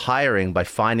of hiring by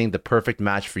finding the perfect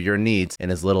match for your needs in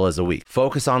as little as a week.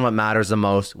 Focus on what matters the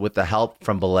most with the help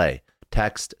from Belay.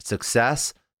 Text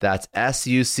SUCCESS, that's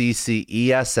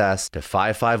SUCCESS, to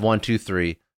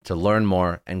 55123 to learn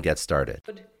more and get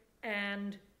started.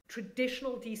 And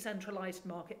traditional decentralized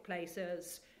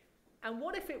marketplaces. And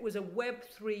what if it was a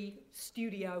Web3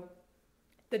 studio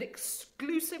that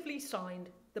exclusively signed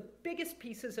the biggest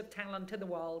pieces of talent in the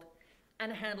world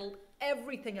and handled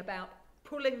everything about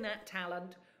pulling that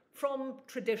talent from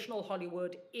traditional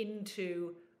Hollywood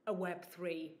into a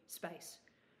Web3 space?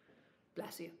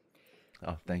 Bless you.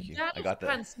 Oh, thank you. That I got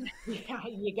that. Yeah,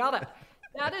 you got it.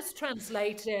 That is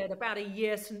translated about a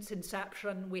year since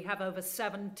inception. We have over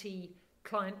 70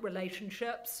 client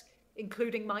relationships,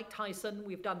 including Mike Tyson.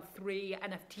 We've done 3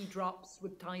 NFT drops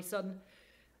with Tyson.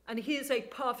 And here's a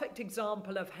perfect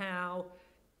example of how,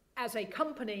 as a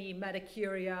company,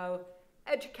 Metacurio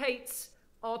educates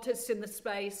artists in the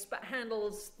space, but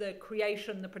handles the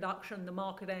creation, the production, the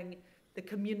marketing, the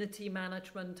community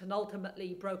management, and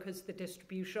ultimately brokers the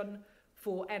distribution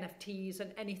for NFTs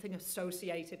and anything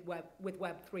associated with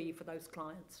Web3 for those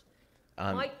clients.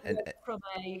 Mike went from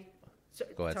a...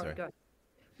 Go ahead.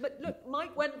 But look,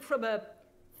 Mike went from a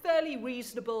fairly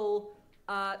reasonable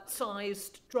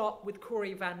sized drop with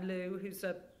Corey Van Loo, who's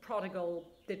a prodigal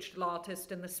digital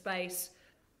artist in the space,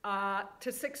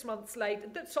 to 6 months later,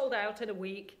 that sold out in a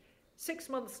week. 6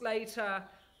 months later,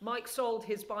 Mike sold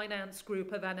his Binance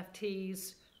group of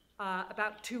NFTs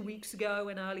about 2 weeks ago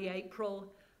in early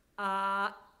April.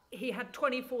 He had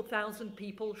 24,000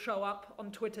 people show up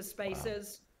on Twitter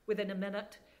Spaces within a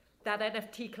minute. That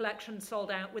NFT collection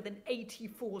sold out within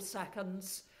 84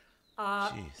 seconds.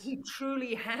 He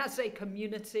truly has a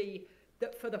community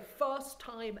that for the first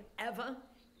time ever,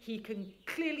 he can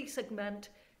clearly segment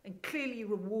and clearly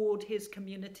reward his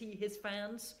community, his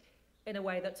fans, in a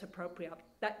way that's appropriate.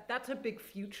 That's a big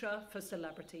future for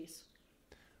celebrities.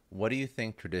 What do you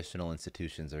think traditional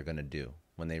institutions are going to do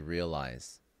when they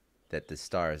realize that the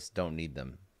stars don't need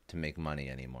them to make money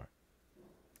anymore?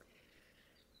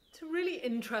 It's a really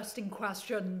interesting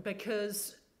question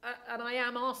because, and I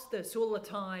am asked this all the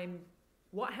time,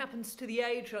 what happens to the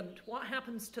agent? What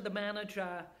happens to the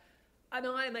manager? And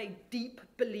I am a deep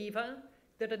believer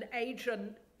that an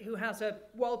agent who has a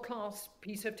world-class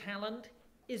piece of talent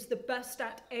is the best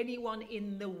at anyone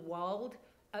in the world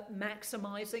at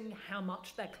maximizing how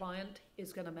much their client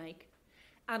is going to make.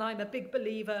 And I'm a big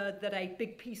believer that a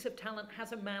big piece of talent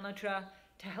has a manager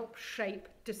to help shape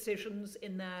decisions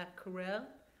in their career.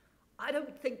 I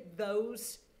don't think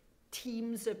those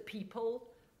teams of people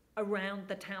around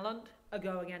the talent are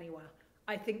going anywhere.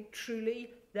 I think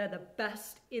truly they're the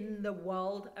best in the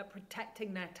world at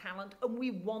protecting their talent, and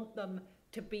we want them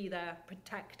to be there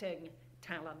protecting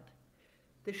talent.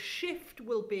 The shift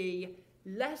will be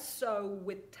less so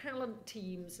with talent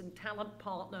teams and talent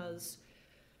partners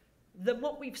than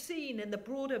what we've seen in the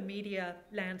broader media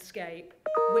landscape,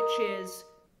 which is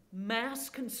mass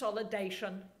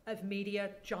consolidation of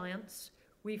media giants.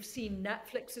 We've seen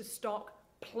Netflix's stock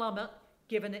plummet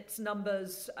given its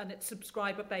numbers and its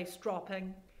subscriber base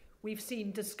dropping. We've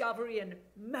seen Discovery in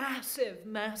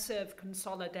massive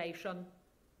consolidation.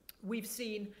 We've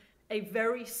seen a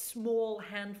very small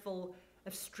handful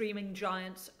of streaming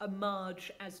giants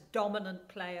emerge as dominant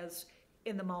players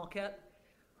in the market.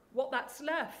 What that's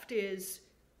left is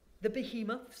the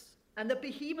behemoths, and the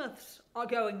behemoths are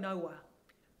going nowhere.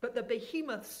 But the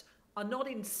behemoths are not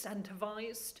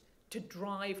incentivized to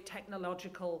drive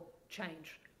technological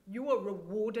change. You are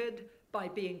rewarded by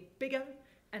being bigger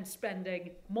and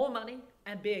spending more money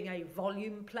and being a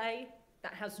volume play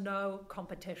that has no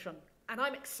competition. And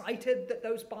I'm excited that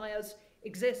those buyers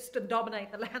exist and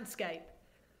dominate the landscape.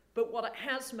 But what it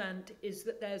has meant is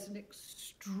that there's an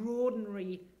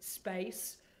extraordinary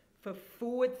space for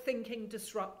forward-thinking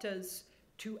disruptors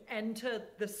to enter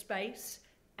the space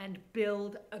and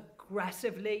build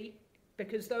aggressively,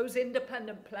 because those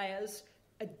independent players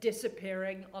are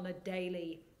disappearing on a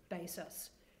daily basis.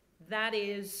 That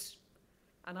is,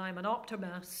 and I'm an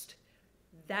optimist,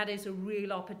 that is a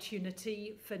real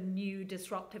opportunity for new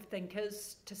disruptive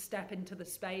thinkers to step into the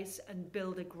space and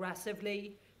build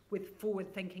aggressively with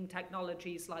forward-thinking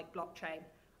technologies like blockchain.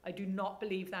 I do not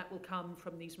believe that will come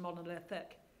from these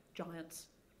monolithic giants.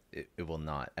 It will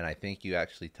not. And I think you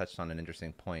actually touched on an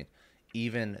interesting point.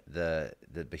 Even the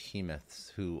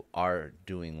behemoths who are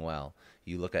doing well,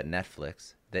 you look at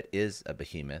Netflix, that is a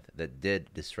behemoth that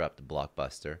did disrupt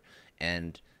Blockbuster,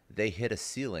 and they hit a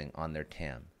ceiling on their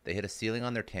TAM. They hit a ceiling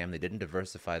on their TAM. They didn't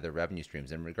diversify their revenue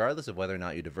streams. And regardless of whether or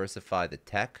not you diversify the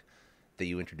tech that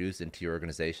you introduce into your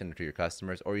organization, to your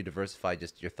customers, or you diversify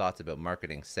just your thoughts about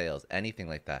marketing, sales, anything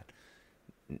like that,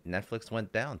 Netflix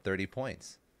went down 30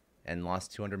 points and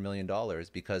lost $200 million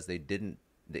because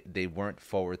they weren't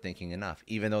forward-thinking enough,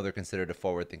 even though they're considered a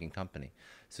forward-thinking company.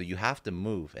 So you have to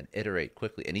move and iterate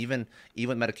quickly. And even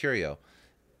Metacurio,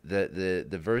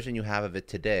 the version you have of it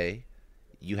today,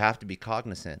 you have to be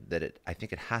cognizant that I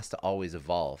think it has to always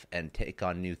evolve and take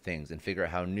on new things and figure out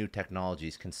how new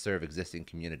technologies can serve existing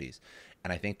communities.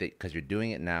 And I think that because you're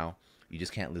doing it now, you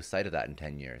just can't lose sight of that in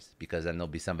 10 years, because then there'll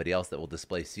be somebody else that will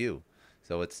displace you.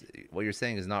 So it's what you're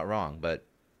saying is not wrong, but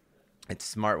it's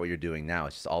smart what you're doing now.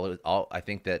 It's just all I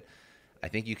think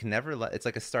you can never let, it's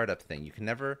like a startup thing. You can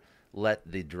never let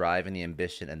the drive and the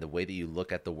ambition and the way that you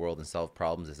look at the world and solve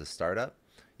problems as a startup,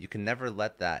 you can never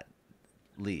let that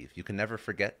leave. You can never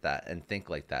forget that and think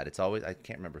like that. It's always, I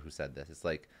can't remember who said this. It's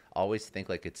like, always think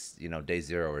like it's, day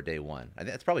zero or day one. I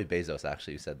think it's probably Bezos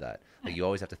actually who said that. Like, you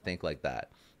always have to think like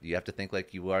that. You have to think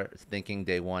like you are thinking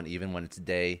day one, even when it's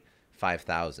day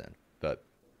 5,000. But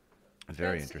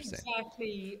very That's interesting.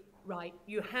 Exactly right.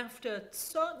 You have to,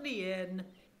 certainly and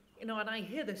I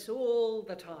hear this all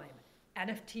the time.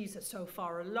 NFTs are so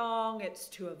far along, it's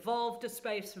too evolved a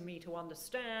space for me to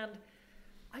understand.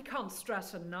 I can't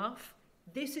stress enough,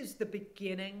 this is the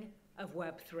beginning of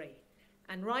Web3.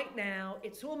 And right now,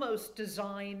 it's almost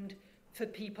designed for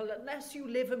people, unless you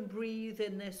live and breathe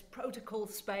in this protocol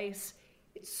space,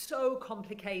 it's so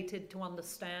complicated to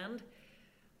understand.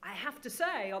 I have to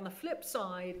say, on the flip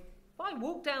side, if I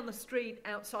walked down the street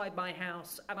outside my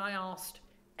house and I asked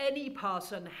any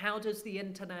person, how does the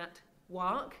internet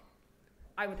work?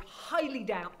 I would highly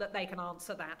doubt that they can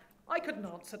answer that. I couldn't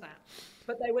answer that.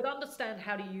 But they would understand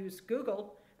how to use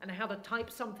Google and how to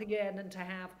type something in and to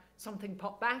have something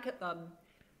pop back at them.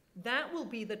 That will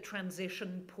be the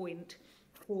transition point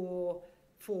for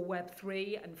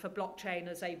Web3 and for blockchain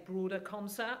as a broader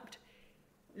concept.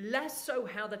 Less so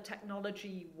how the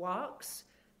technology works,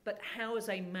 but how as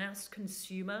a mass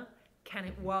consumer can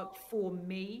it work for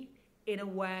me in a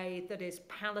way that is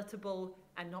palatable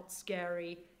and not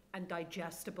scary and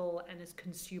digestible and is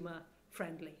consumer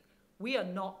friendly. We are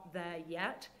not there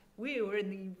yet. We are in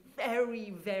the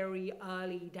very, very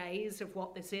early days of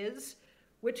what this is,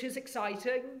 which is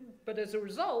exciting, but as a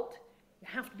result, you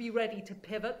have to be ready to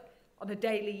pivot on a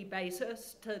daily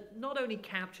basis to not only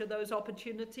capture those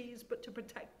opportunities, but to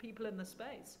protect people in the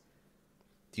space.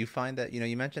 Do you find that,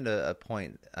 you mentioned a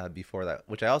point before that,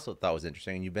 which I also thought was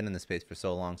interesting, and you've been in the space for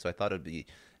so long, so I thought it would be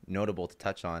notable to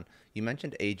touch on. You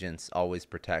mentioned agents always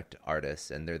protect artists,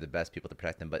 and they're the best people to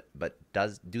protect them, but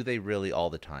do they really all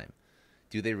the time?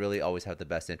 Do they really always have the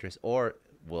best interest, or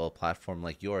will a platform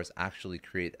like yours actually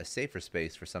create a safer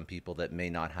space for some people that may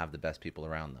not have the best people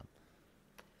around them?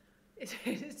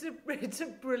 It's a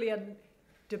brilliant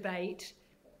debate.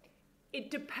 It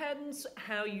depends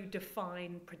how you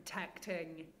define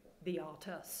protecting the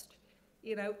artist.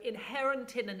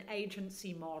 Inherent in an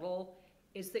agency model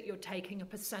is that you're taking a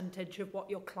percentage of what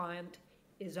your client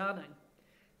is earning.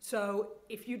 So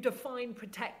if you define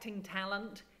protecting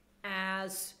talent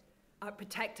as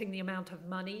protecting the amount of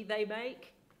money they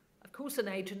make, of course an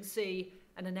agency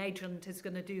and an agent is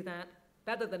going to do that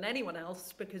better than anyone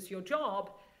else, because your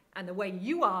job and the way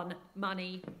you earn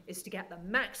money is to get the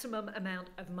maximum amount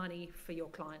of money for your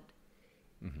client.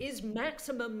 Mm-hmm. Is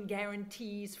maximum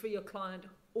guarantees for your client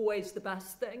always the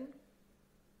best thing?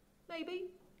 Maybe,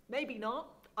 maybe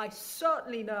not. I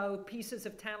certainly know pieces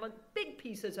of talent, big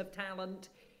pieces of talent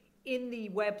in the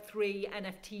Web3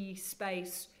 NFT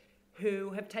space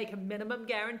who have taken minimum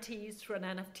guarantees for an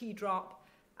NFT drop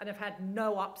and have had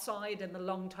no upside in the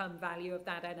long-term value of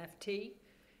that NFT.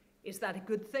 Is that a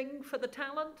good thing for the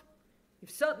talent? You've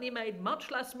certainly made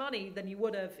much less money than you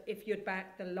would have if you'd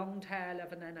backed the long tail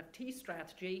of an NFT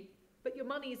strategy, but your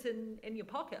money's in your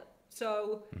pocket.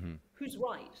 So Who's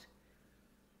right?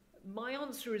 My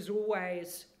answer is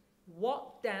always,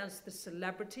 what does the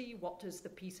celebrity, what does the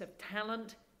piece of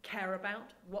talent care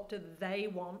about? What do they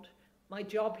want? My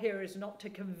job here is not to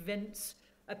convince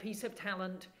a piece of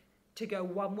talent to go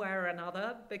one way or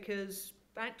another, because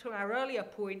back to our earlier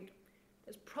point,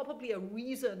 there's probably a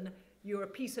reason you're a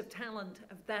piece of talent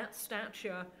of that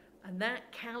stature and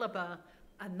that caliber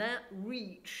and that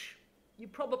reach. You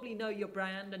probably know your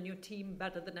brand and your team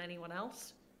better than anyone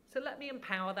else. So let me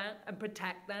empower that and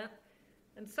protect that.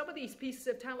 And some of these pieces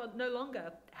of talent no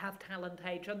longer have talent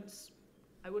agents.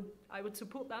 I would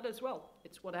support that as well.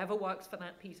 It's whatever works for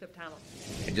that piece of talent.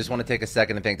 I just want to take a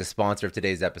second to thank the sponsor of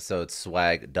today's episode,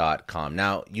 swag.com.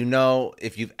 Now,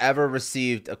 if you've ever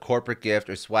received a corporate gift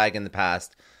or swag in the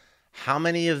past, how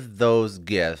many of those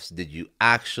gifts did you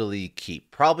actually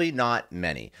keep? Probably not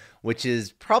many, which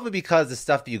is probably because the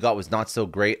stuff that you got was not so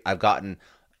great. I've gotten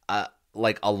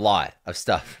a lot of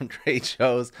stuff from trade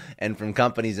shows and from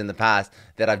companies in the past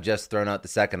that I've just thrown out the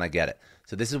second I get it.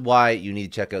 So this is why you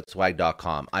need to check out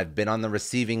swag.com. I've been on the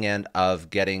receiving end of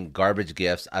getting garbage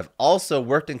gifts. I've also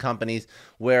worked in companies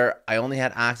where I only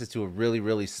had access to a really,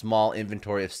 really small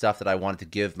inventory of stuff that I wanted to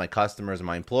give my customers and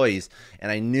my employees, and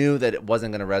I knew that it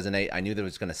wasn't going to resonate. I knew that it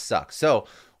was going to suck. So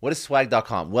what is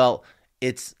swag.com? Well,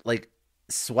 it's like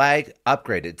swag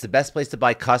upgraded. It's the best place to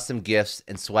buy custom gifts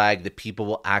and swag that people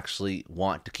will actually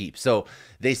want to keep. So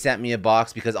they sent me a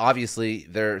box because obviously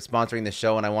they're sponsoring the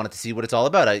show and I wanted to see what it's all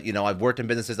about. I've worked in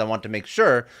businesses. I want to make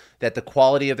sure that the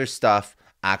quality of their stuff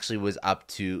actually was up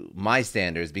to my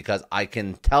standards, because I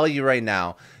can tell you right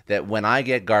now that when I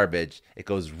get garbage, it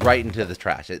goes right into the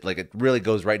trash. It really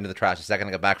goes right into the trash the second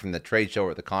I get back from the trade show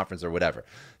or the conference or whatever.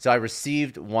 So I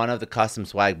received one of the custom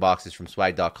swag boxes from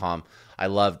swag.com. I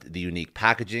loved the unique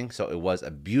packaging, so it was a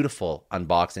beautiful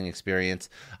unboxing experience.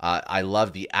 I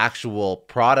love the actual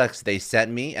products they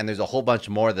sent me, and there's a whole bunch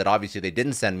more that obviously they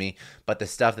didn't send me, but the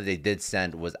stuff that they did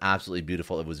send was absolutely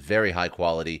beautiful. It was very high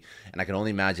quality, and I can only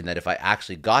imagine that if I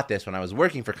actually got this when I was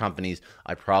working for companies,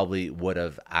 I probably would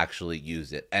have actually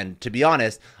used it. And to be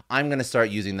honest, I'm going to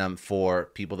start using them for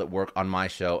people that work on my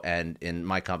show and in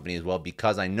my company as well,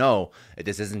 because I know that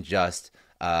this isn't just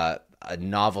a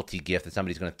novelty gift that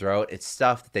somebody's going to throw out. It's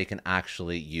stuff that they can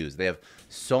actually use. They have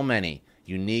so many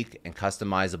unique and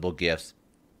customizable gifts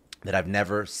that I've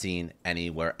never seen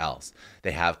anywhere else.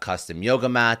 They have custom yoga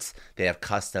mats. They have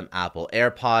custom Apple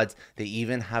AirPods. They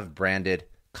even have branded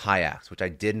kayaks, which I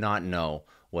did not know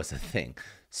was a thing.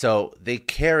 So they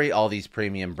carry all these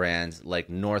premium brands like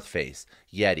North Face,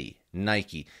 Yeti,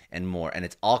 Nike, and more. And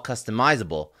it's all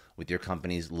customizable with your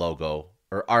company's logo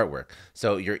or artwork.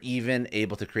 So you're even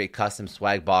able to create custom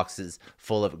swag boxes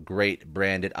full of great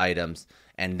branded items,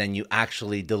 and then you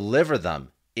actually deliver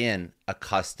them in a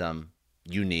custom,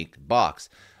 unique box.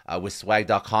 With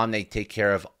swag.com, they take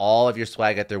care of all of your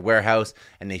swag at their warehouse,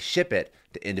 and they ship it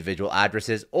to individual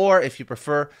addresses. Or if you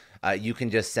prefer, you can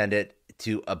just send it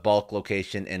to a bulk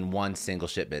location in one single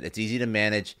shipment. It's easy to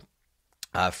manage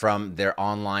from their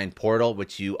online portal,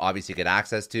 which you obviously get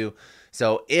access to.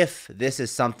 So if this is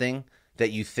something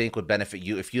that you think would benefit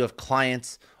you, if you have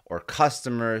clients or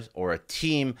customers or a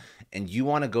team and you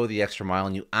want to go the extra mile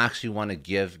and you actually want to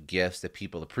give gifts that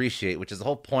people appreciate, which is the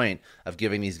whole point of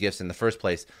giving these gifts in the first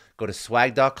place, go to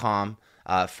swag.com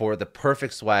for the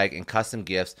perfect swag and custom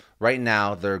gifts. Right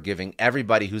now, they're giving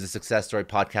everybody who's a Success Story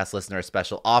podcast listener a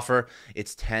special offer.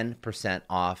 It's 10%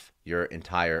 off your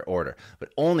entire order,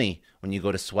 but only when you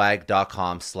go to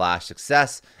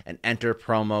swag.com/success and enter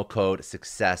promo code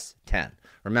success10.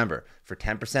 Remember, for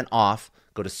 10% off,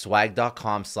 go to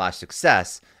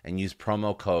swag.com/success and use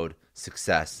promo code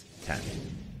success10.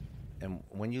 And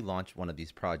when you launch one of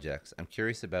these projects, I'm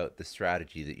curious about the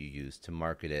strategy that you use to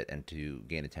market it and to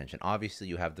gain attention. Obviously,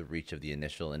 you have the reach of the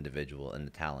initial individual and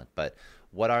the talent, but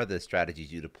what are the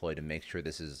strategies you deploy to make sure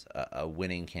this is a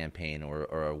winning campaign or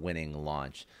a winning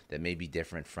launch that may be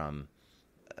different from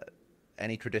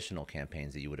any traditional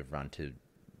campaigns that you would have run to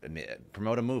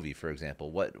promote a movie, for example?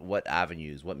 What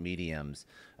avenues, what mediums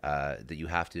that you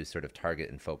have to sort of target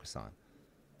and focus on?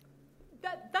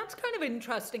 That's kind of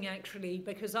interesting, actually,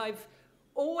 because I've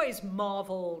always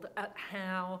marveled at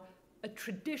how a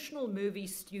traditional movie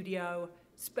studio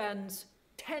spends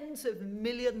tens of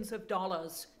millions of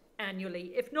dollars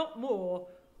annually, if not more,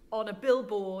 on a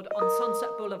billboard on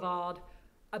Sunset Boulevard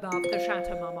above the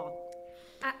Chateau Marmont.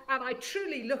 And I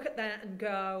truly look at that and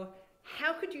go,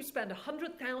 how could you spend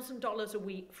 $100,000 a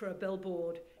week for a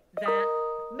billboard that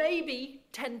maybe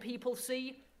 10 people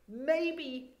see,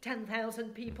 maybe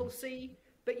 10,000 people see,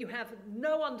 but you have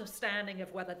no understanding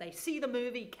of whether they see the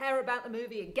movie, care about the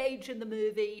movie, engage in the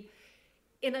movie,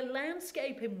 in a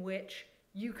landscape in which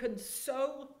you can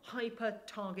so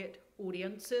hyper-target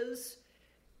audiences?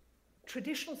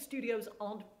 Traditional studios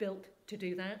aren't built to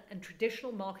do that, and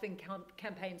traditional marketing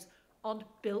campaigns aren't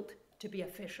built to be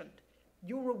efficient.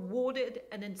 You're rewarded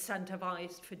and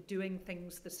incentivized for doing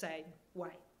things the same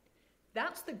way.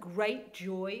 That's the great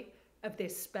joy of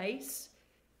this space.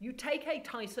 You take a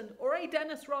Tyson or a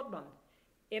Dennis Rodman.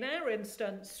 In our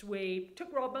instance, we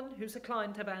took Rodman, who's a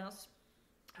client of ours,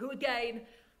 who again,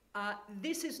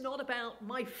 this is not about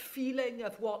my feeling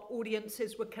of what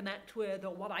audiences would connect with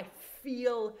or what I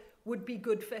feel would be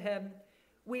good for him.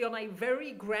 We, on a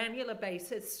very granular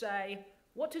basis, say,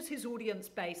 what does his audience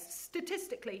base,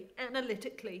 statistically,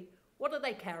 analytically, what do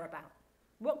they care about?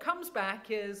 What comes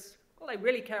back is, well, they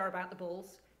really care about the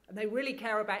Bulls, and they really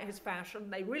care about his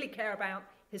fashion, they really care about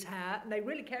his hair, and they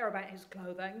really care about his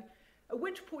clothing. At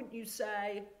which point you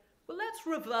say, well, let's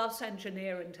reverse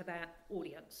engineer into that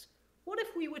audience. What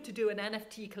if we were to do an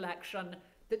NFT collection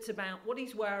that's about what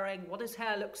he's wearing, what his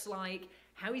hair looks like,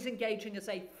 how he's engaging as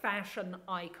a fashion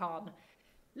icon?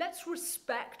 Let's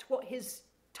respect what his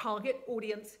target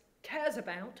audience cares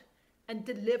about and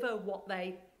deliver what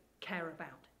they care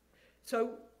about.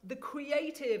 So the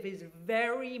creative is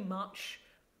very much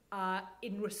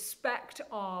in respect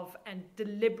of and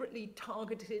deliberately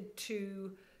targeted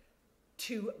to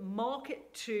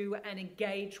market to and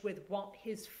engage with what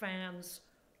his fans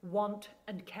want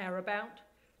and care about.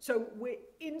 So we're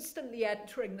instantly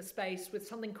entering the space with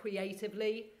something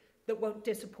creatively that won't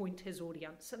disappoint his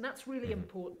audience. And that's really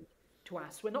important to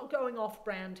us. We're not going off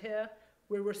brand here.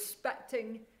 We're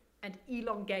respecting and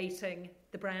elongating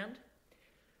the brand.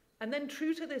 And then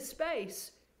true to this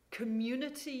space,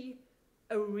 community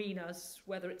arenas,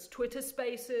 whether it's Twitter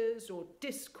Spaces or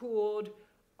Discord,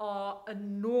 are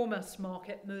enormous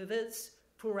market movers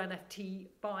for NFT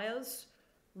buyers.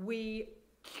 We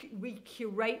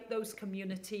curate those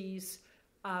communities.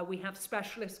 We have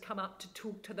specialists come up to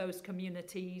talk to those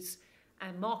communities,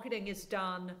 and marketing is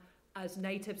done as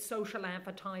native social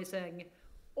advertising,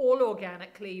 all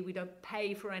organically. We don't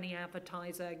pay for any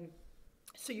advertising.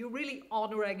 So you're really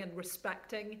honoring and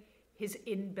respecting his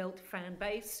inbuilt fan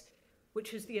base,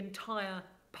 which is the entire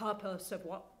purpose of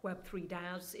what Web3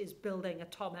 does, is building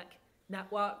atomic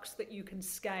networks that you can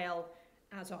scale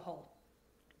as a whole.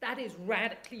 That is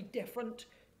radically different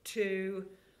to,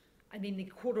 the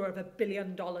 $250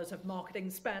 million of marketing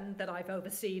spend that I've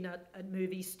overseen at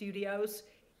movie studios.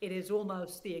 It is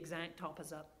almost the exact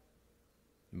opposite.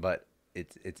 But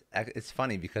it's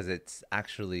funny because it's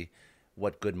actually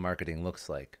what good marketing looks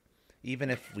like. Even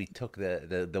if we took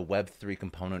the Web3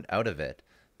 component out of it,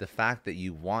 the fact that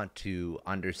you want to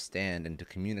understand and to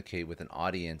communicate with an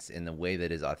audience in the way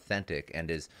that is authentic and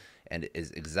is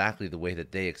exactly the way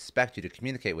that they expect you to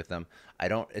communicate with them,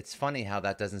 it's funny how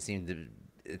that doesn't seem to,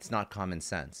 it's not common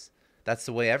sense. That's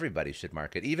the way everybody should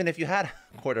market. Even if you had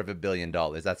 $250 million,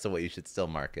 that's the way you should still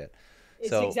market.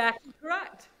 It's exactly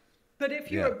correct. But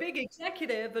if you're a big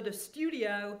executive at a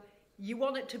studio, you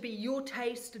want it to be your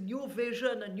taste and your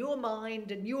vision and your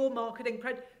mind and your marketing,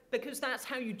 because that's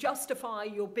how you justify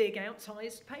your big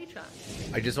outsized paycheck.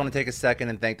 I just want to take a second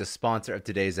and thank the sponsor of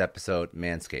today's episode,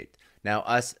 Manscaped. Now,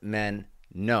 us men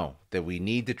know that we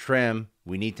need to trim,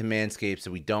 we need to manscape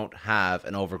so we don't have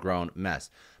an overgrown mess.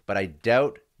 But I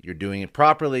doubt you're doing it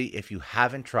properly if you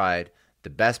haven't tried the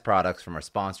best products from our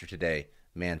sponsor today,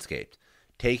 Manscaped.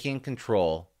 Taking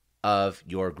control of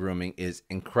your grooming is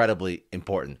incredibly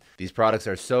important. These products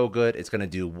are so good, it's going to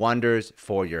do wonders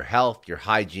for your health, your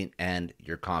hygiene, and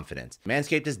your confidence.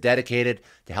 Manscaped is dedicated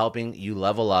to helping you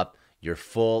level up your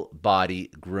full body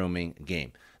grooming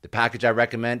game. The package I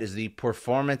recommend is the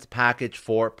Performance Package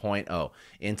 4.0.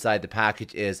 Inside the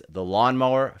package is the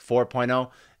Lawnmower 4.0.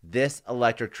 This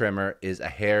electric trimmer is a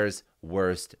hair's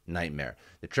worst nightmare.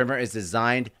 The trimmer is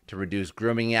designed to reduce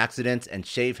grooming accidents and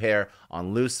shave hair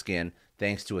on loose skin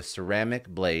thanks to a ceramic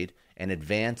blade and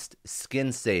advanced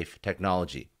skin-safe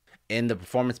technology. In the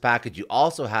Performance Package, you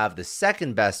also have the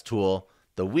second best tool,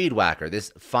 the Weed Whacker.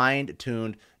 This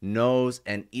fine-tuned nose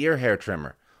and ear hair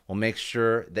trimmer will make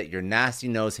sure that your nasty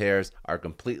nose hairs are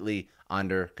completely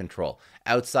under control.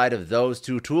 Outside of those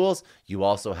two tools, you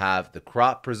also have the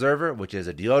Crop Preserver, which is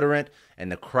a deodorant,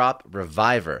 and the Crop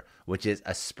Reviver, which is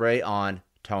a spray-on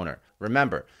toner.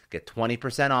 Remember, get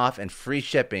 20% off and free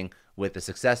shipping with the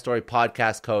Success Story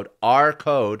podcast code, our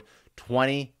code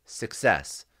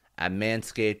 20success at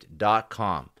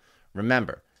manscaped.com.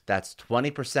 Remember, that's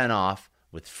 20% off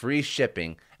with free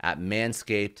shipping at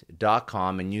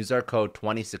manscaped.com and use our code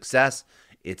 20success.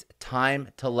 It's time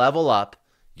to level up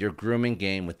your grooming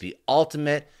game with the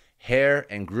ultimate hair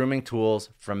and grooming tools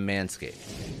from Manscaped.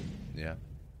 Yeah.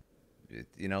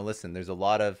 You know, listen, there's a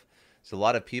lot of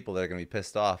people that are going to be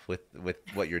pissed off with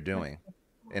what you're doing.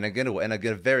 In a good way, in a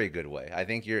very good way. I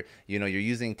think you're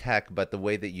using tech, but the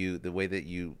way that you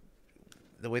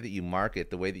market,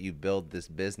 the way that you build this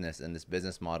business and this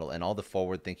business model and all the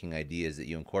forward-thinking ideas that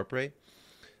you incorporate,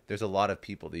 there's a lot of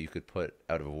people that you could put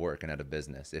out of work and out of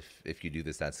business if you do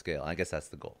this at scale. I guess that's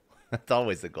the goal. That's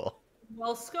always the goal.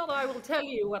 Well, Scott, I will tell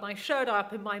you, when I showed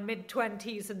up in my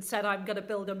mid-20s and said I'm going to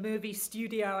build a movie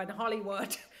studio in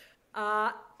Hollywood,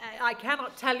 I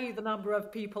cannot tell you the number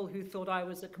of people who thought I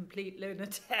was a complete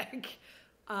lunatic.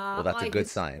 Well, that's a good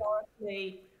sign.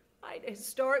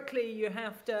 Historically, you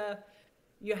have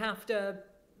to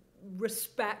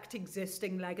respect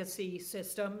existing legacy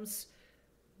systems,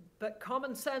 but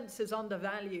common sense is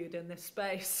undervalued in this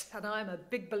space, and I'm a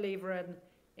big believer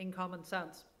in common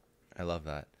sense. I love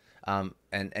that.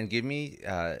 And give me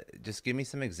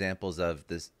some examples of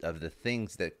the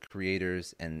things that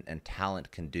creators and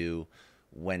talent can do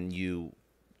when you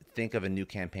think of a new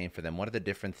campaign for them. What are the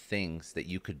different things that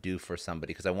you could do for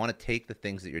somebody? Because I want to take the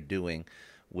things that you're doing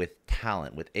with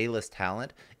talent, with A-list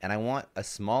talent, and I want a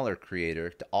smaller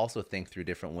creator to also think through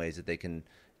different ways that they can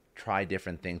try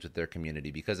different things with their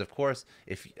community. Because of course,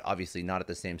 if obviously not at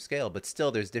the same scale, but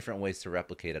still there's different ways to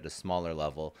replicate at a smaller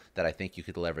level that I think you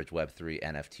could leverage Web3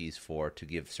 NFTs for, to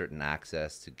give certain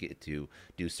access, to get to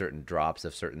do certain drops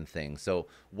of certain things. So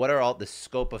what are all the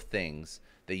scope of things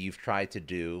that you've tried to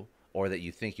do or that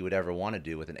you think you would ever want to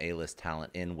do with an A-list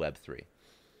talent in Web3?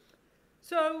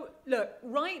 So look,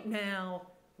 right now,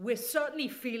 we're certainly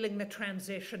feeling the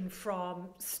transition from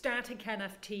static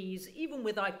NFTs, even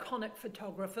with iconic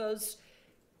photographers.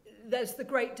 There's the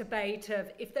great debate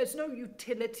of, if there's no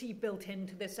utility built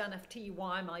into this NFT,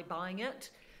 why am I buying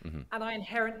it? Mm-hmm. And I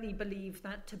inherently believe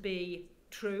that to be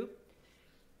true.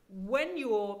 When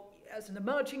you're, as an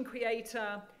emerging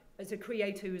creator, as a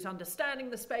creator who's understanding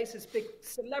the space, as a big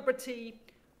celebrity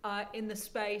in the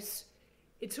space,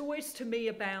 it's always to me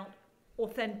about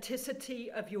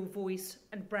authenticity of your voice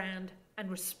and brand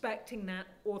and respecting that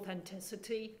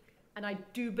authenticity. And I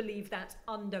do believe that's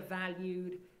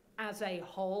undervalued as a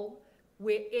whole.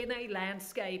 We're in a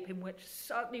landscape in which,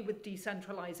 certainly with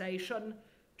decentralization,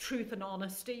 truth and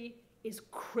honesty is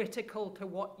critical to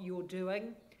what you're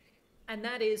doing. And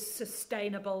that is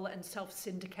sustainable and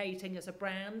self-syndicating as a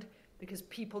brand, because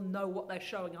people know what they're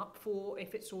showing up for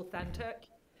if it's authentic.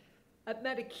 At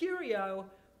Metacurio,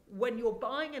 when you're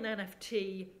buying an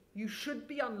NFT, you should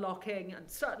be unlocking, and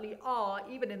certainly are,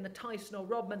 even in the Tyson or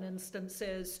Rodman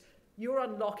instances, you're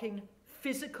unlocking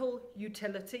physical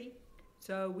utility.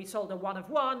 So we sold a 1 of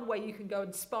 1 where you can go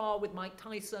and spar with Mike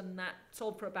Tyson. That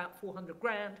sold for about 400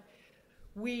 grand.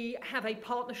 We have a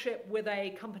partnership with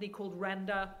a company called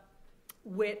Render,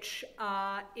 which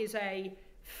is a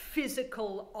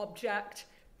physical object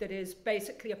that is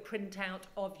basically a printout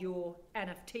of your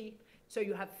NFT. So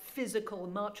you have physical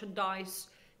merchandise.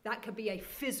 That could be a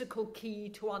physical key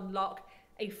to unlock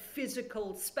a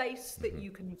physical space that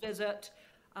you can visit,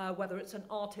 whether it's an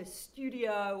artist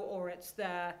studio or it's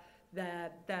their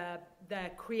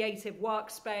creative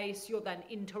workspace. You're then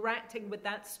interacting with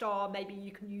that star. Maybe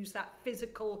you can use that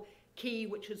physical key,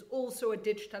 which is also a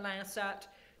digital asset,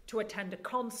 to attend a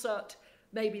concert.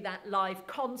 Maybe that live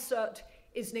concert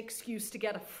is an excuse to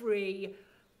get a free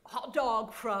hot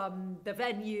dog from the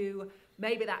venue.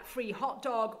 Maybe that free hot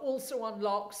dog also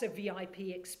unlocks a VIP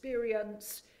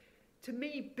experience. To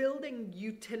me, building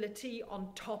utility on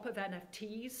top of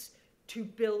NFTs to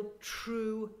build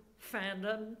true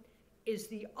fandom is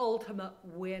the ultimate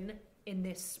win in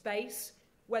this space.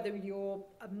 Whether you're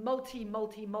a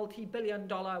multi-billion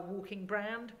dollar walking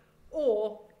brand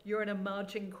or you're an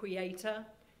emerging creator,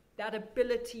 that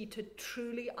ability to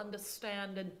truly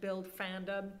understand and build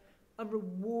fandom and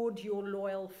reward your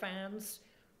loyal fans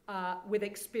with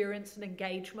experience and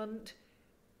engagement,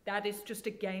 that is just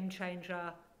a game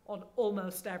changer on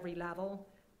almost every level.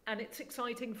 And it's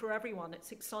exciting for everyone.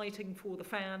 It's exciting for the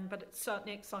fan, but it's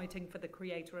certainly exciting for the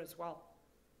creator as well.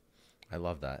 I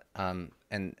love that.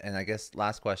 And I guess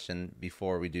last question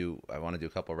before we do, I want to do a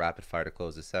couple rapid fire to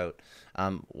close this out.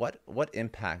 What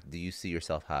impact do you see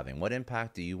yourself having? What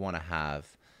impact do you want to have?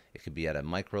 It could be at a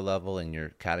micro level in your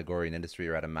category and industry,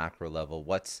 or at a macro level.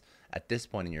 What's, at this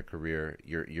point in your career,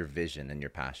 your vision and your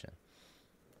passion?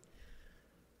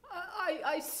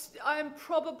 I'm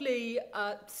probably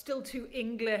still too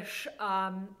English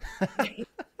to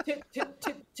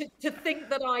think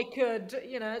that I could,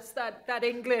 it's that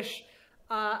English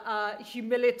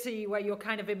humility where you're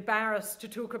kind of embarrassed to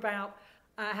talk about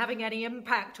having any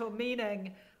impact or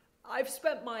meaning. I've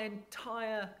spent my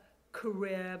entire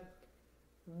career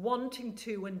wanting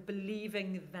to and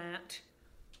believing that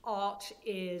art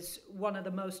is one of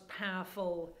the most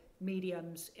powerful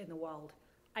mediums in the world.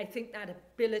 I think that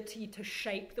ability to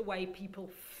shape the way people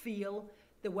feel,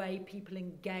 the way people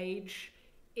engage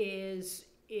is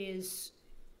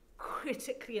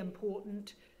critically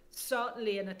important,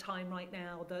 certainly in a time right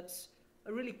now that's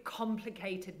a really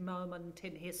complicated moment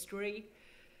in history.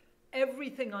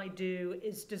 Everything I do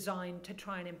is designed to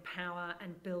try and empower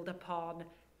and build upon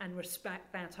and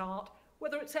respect that art,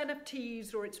 whether it's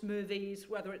NFTs or it's movies,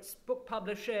 whether it's book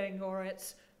publishing or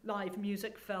it's live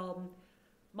music film.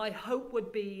 My hope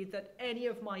would be that any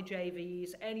of my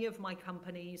JVs, any of my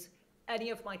companies, any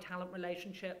of my talent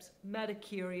relationships,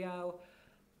 Metacurio,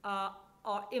 are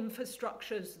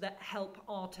infrastructures that help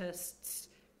artists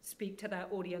speak to their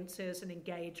audiences and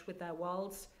engage with their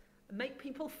worlds and make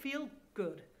people feel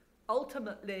good.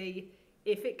 Ultimately,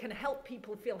 if it can help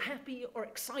people feel happy or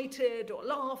excited or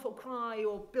laugh or cry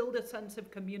or build a sense of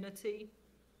community,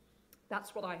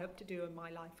 that's what I hope to do in my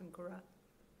life and career.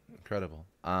 Incredible.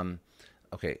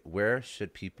 Okay, where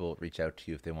should people reach out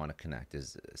to you if they want to connect?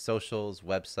 Is socials,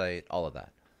 website, all of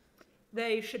that?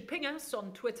 They should ping us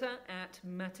on Twitter at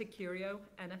Metacurio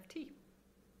NFT.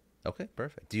 Okay,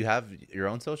 perfect. Do you have your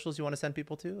own socials you want to send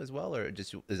people to as well, or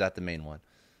just is that the main one?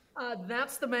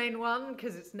 That's the main one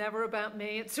because it's never about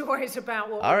me. It's always about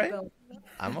what All we right. build.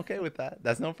 I'm okay with that.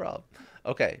 That's no problem.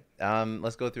 Okay,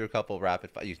 let's go through a couple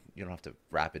rapid fire. You don't have to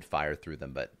rapid fire through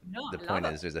them, but No, the I point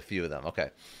love is there's a few of them. Okay.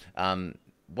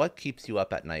 What keeps you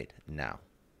up at night now?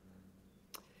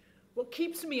 What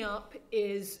keeps me up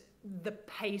is the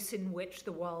pace in which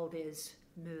the world is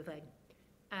moving.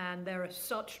 And there are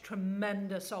such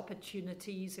tremendous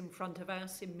opportunities in front of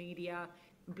us in media,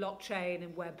 in blockchain,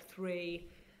 and Web3.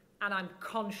 And I'm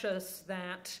conscious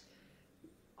that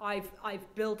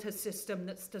I've built a system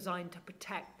that's designed to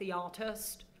protect the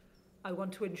artist. I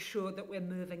want to ensure that we're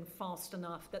moving fast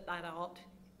enough that art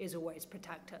is always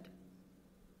protected.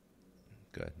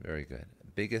 Good, very good.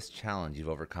 Biggest challenge you've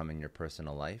overcome in your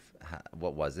personal life?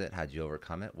 What was it? How'd you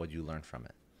overcome it? What did you learn from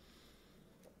it?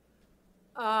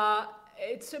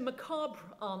 It's a macabre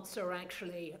answer,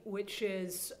 actually, which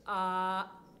is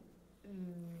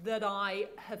that I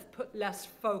have put less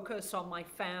focus on my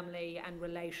family and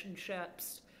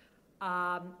relationships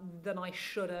than I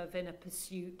should have in a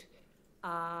pursuit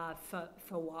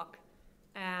for work,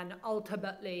 and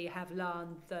ultimately have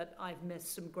learned that I've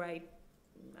missed some great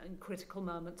and critical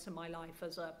moments in my life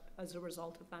as a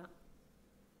result of that.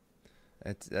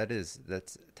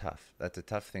 That's tough. That's a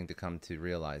tough thing to come to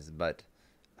realize, but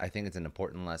I think it's an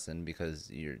important lesson because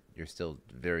you're still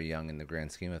very young in the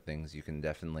grand scheme of things. You can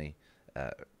definitely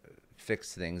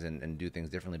fix things and do things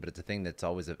differently, but it's a thing that's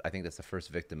always, I think that's the first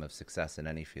victim of success in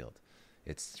any field.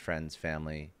 It's friends,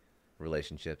 family,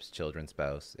 relationships, children,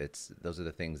 spouse. Those are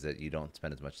the things that you don't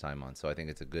spend as much time on. So I think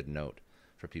it's a good note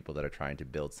for people that are trying to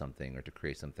build something or to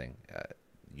create something.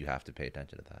 You have to pay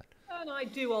attention to that. And I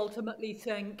do ultimately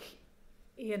think,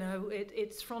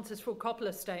 it's Francis Ford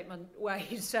Coppola's statement where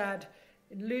he said,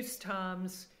 in loose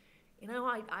terms,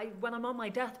 I when I'm on my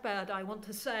deathbed, I want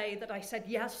to say that I said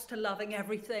yes to loving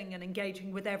everything and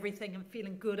engaging with everything and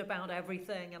feeling good about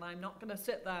everything. And I'm not going to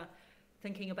sit there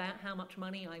thinking about how much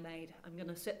money I made. I'm going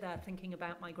to sit there thinking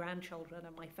about my grandchildren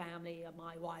and my family and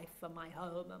my wife and my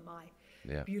home and my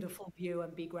beautiful view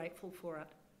and be grateful for it.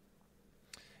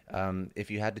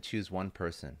 If you had to choose one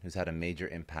person who's had a major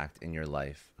impact in your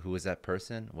life, who was that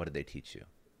person? What did they teach you?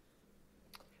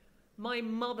 My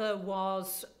mother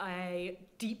was a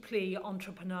deeply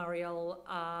entrepreneurial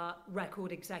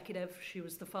record executive. She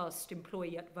was the first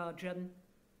employee at Virgin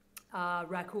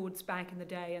Records back in the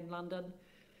day in London.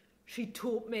 She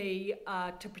taught me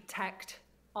to protect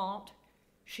art.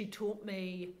 She taught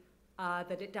me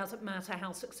that it doesn't matter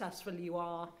how successful you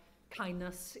are,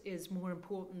 kindness is more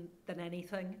important than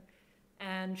anything.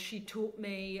 And she taught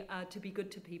me to be good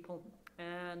to people.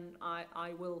 And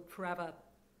I will forever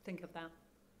think of that.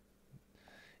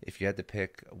 If you had to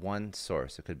pick one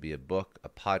source, it could be a book, a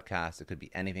podcast, it could be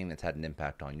anything that's had an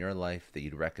impact on your life that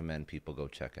you'd recommend people go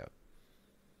check out.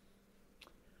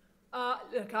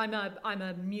 Look, I'm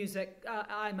a music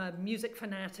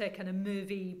fanatic and a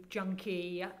movie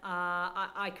junkie.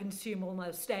 I consume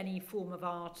almost any form of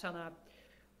art on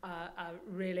a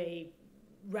really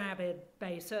rabid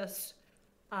basis.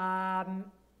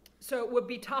 So it would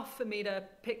be tough for me to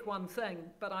pick one thing,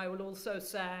 but I will also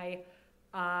say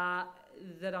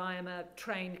that I am a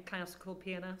trained classical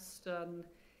pianist, and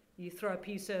you throw a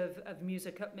piece of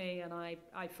music at me and I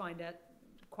find it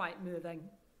quite moving.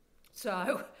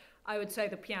 So I would say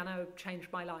the piano changed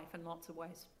my life in lots of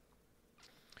ways.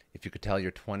 If you could tell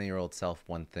your 20-year-old self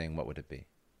one thing, what would it be?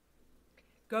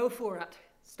 Go for it.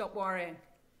 Stop worrying.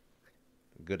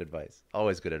 Good advice.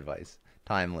 Always good advice.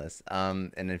 Timeless.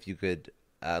 And if you could,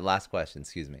 last question,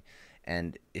 excuse me.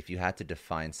 And if you had to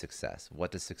define success, what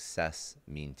does success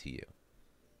mean to you?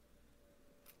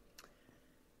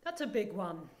 That's a big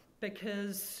one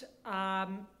because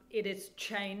it has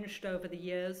changed over the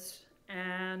years,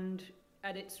 and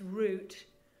at its root,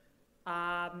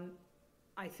 I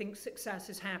think success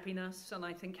is happiness, and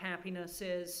I think happiness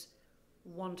is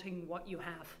wanting what you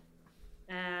have.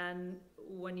 And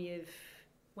when you've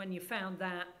found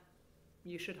that,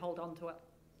 you should hold on to it.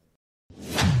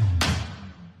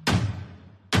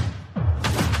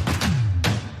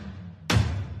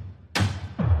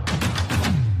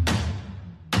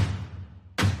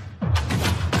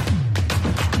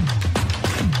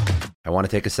 I want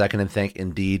to take a second and thank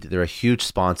Indeed. They're a huge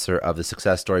sponsor of the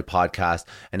Success Story podcast.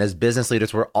 And as business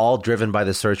leaders, we're all driven by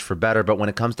the search for better. But when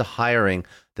it comes to hiring,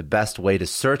 the best way to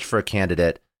search for a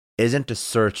candidate isn't to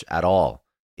search at all.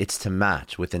 It's to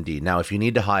match with Indeed. Now, if you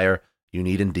need to hire, you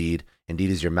need Indeed. Indeed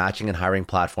is your matching and hiring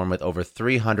platform with over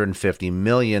 350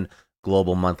 million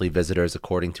global monthly visitors,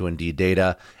 according to Indeed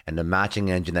data, and a matching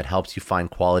engine that helps you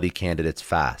find quality candidates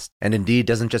fast. And Indeed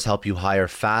doesn't just help you hire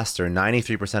faster.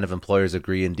 93% of employers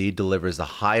agree Indeed delivers the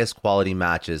highest quality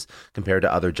matches compared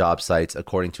to other job sites,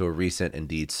 according to a recent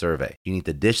Indeed survey. You need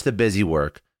to ditch the busy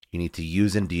work. You need to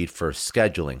use Indeed for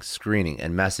scheduling, screening,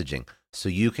 and messaging so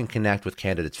you can connect with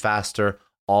candidates faster.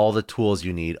 All the tools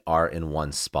you need are in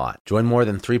one spot. Join more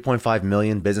than 3.5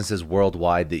 million businesses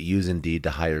worldwide that use Indeed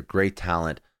to hire great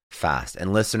talent fast.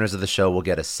 And listeners of the show will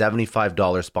get a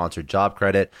 $75 sponsored job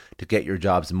credit to get your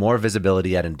jobs more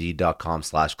visibility at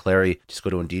Indeed.com/Clary. Just go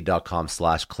to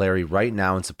Indeed.com/Clary right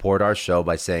now and support our show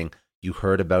by saying you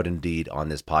heard about Indeed on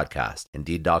this podcast.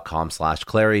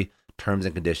 Indeed.com/Clary. Terms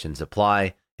and conditions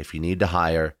apply. If you need to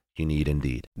hire, you need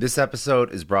Indeed. This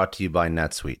episode is brought to you by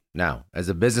NetSuite. Now, as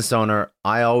a business owner,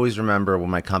 I always remember when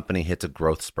my company hits a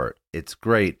growth spurt. It's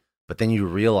great, but then you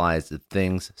realize that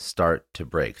things start to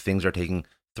break. Things are taking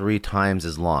 3 times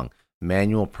as long.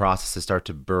 Manual processes start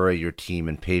to bury your team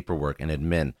in paperwork and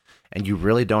admin, and you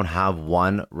really don't have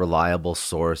one reliable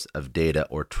source of data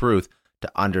or truth to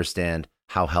understand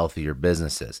how healthy your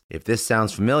business is. If this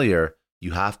sounds familiar,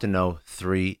 you have to know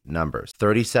 3 numbers.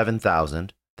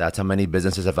 37,000, that's how many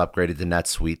businesses have upgraded to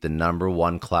NetSuite, the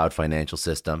 #1 cloud financial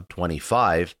system.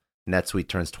 25, NetSuite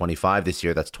turns 25 this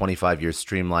year. That's 25 years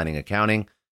streamlining accounting,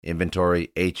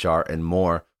 inventory, HR, and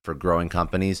more for growing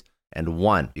companies. And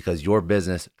 1, because your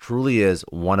business truly is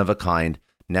one of a kind,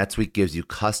 NetSuite gives you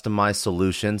customized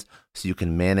solutions so you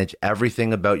can manage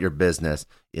everything about your business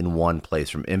in one place,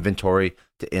 from inventory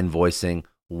to invoicing,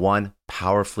 one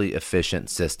powerfully efficient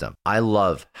system. I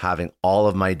love having all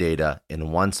of my data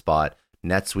in one spot.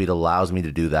 NetSuite allows me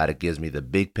to do that. It gives me the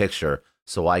big picture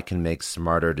so I can make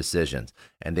smarter decisions.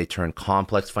 And they turn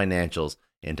complex financials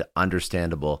into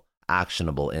understandable,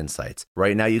 actionable insights.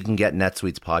 Right now, you can get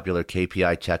NetSuite's popular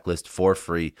KPI checklist for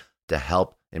free to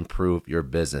help improve your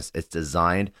business. It's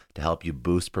designed to help you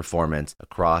boost performance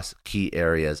across key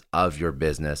areas of your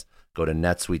business. Go to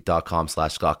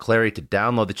netsuite.com/ScottClary to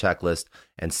download the checklist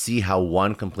and see how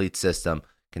one complete system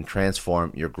can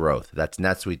transform your growth. That's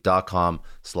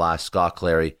netsuite.com/Scott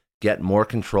Clary. Get more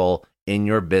control in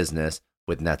your business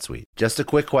with NetSuite. Just a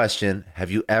quick question. Have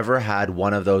you ever had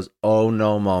one of those oh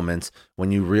no moments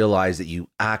when you realize that you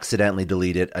accidentally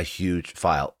deleted a huge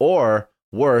file? Or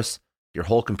worse, your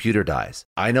whole computer dies.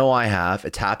 I know I have.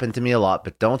 It's happened to me a lot,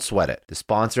 but don't sweat it. The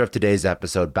sponsor of today's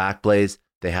episode, Backblaze,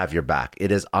 they have your back.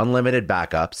 It is unlimited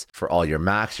backups for all your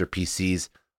Macs, your PCs,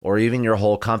 or even your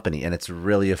whole company, and it's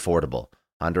really affordable,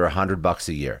 under $100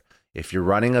 a year. If you're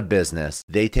running a business,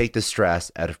 they take the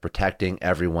stress out of protecting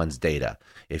everyone's data.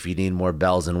 If you need more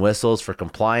bells and whistles for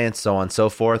compliance, so on and so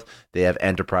forth, they have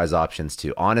enterprise options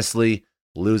too. Honestly,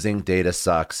 losing data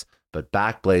sucks, but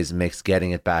Backblaze makes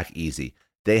getting it back easy.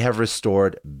 They have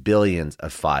restored billions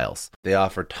of files. They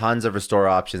offer tons of restore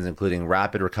options, including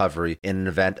rapid recovery in an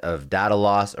event of data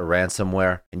loss or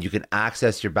ransomware. And you can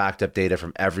access your backed up data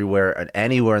from everywhere and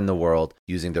anywhere in the world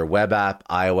using their web app,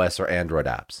 iOS, or Android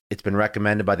apps. It's been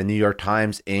recommended by the New York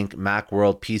Times, Inc.,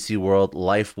 Macworld, PC World,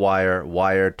 LifeWire,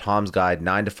 Wired, Tom's Guide,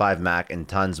 9to5Mac, and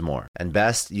tons more. And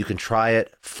best, you can try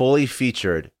it fully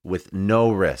featured with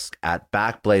no risk at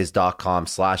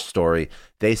backblaze.com/story.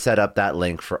 They set up that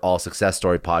link for all Success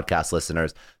Story podcast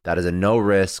listeners. That is a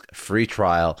no-risk, free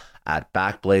trial at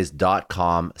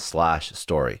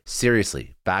backblaze.com/story.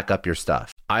 Seriously, back up your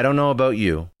stuff. I don't know about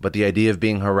you, but the idea of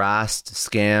being harassed,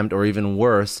 scammed, or even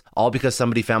worse, all because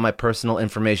somebody found my personal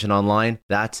information online,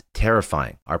 that's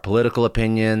terrifying. Our political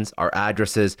opinions, our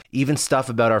addresses, even stuff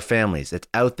about our families, it's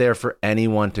out there for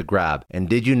anyone to grab. And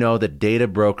did you know that data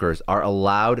brokers are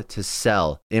allowed to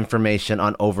sell information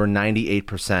on over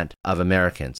 98% of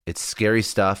Americans? It's scary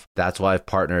stuff. That's why I've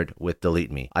partnered with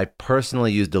Delete Me. I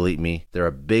personally use Delete Me. They're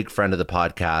a big friend of the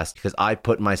podcast because I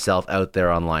put myself out there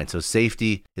online. So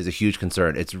safety is a huge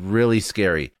concern. It's really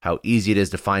scary how easy it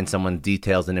is to find someone's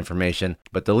details and information,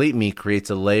 but Delete Me creates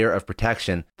a layer of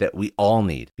protection that we all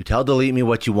need. You tell Delete Me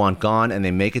what you want gone, and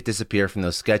they make it disappear from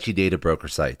those sketchy data broker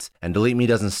sites. And Delete Me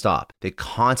doesn't stop. They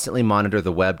constantly monitor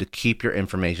the web to keep your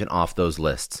information off those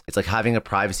lists. It's like having a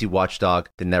privacy watchdog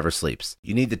that never sleeps.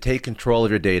 You need to take control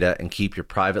of your data and keep your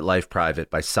private life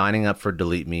private by signing up for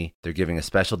Delete Me. They're giving a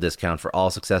special discount for all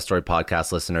Success Story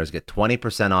podcast listeners. Get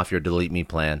 20% off your Delete Me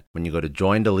plan when you go to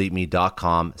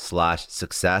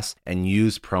joindeleteme.com/success and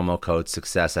use promo code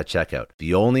success at checkout.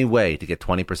 The only way to get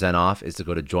 20% off is to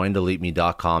go to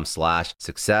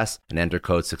joindeleteme.com/success and enter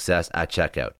code success at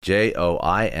checkout.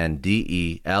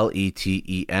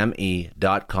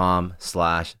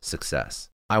 joindeleteme.com/success.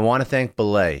 I want to thank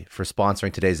Belay for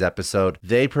sponsoring today's episode.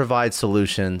 They provide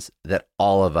solutions that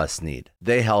all of us need.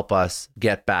 They help us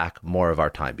get back more of our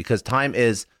time because time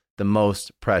is the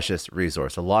most precious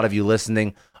resource. A lot of you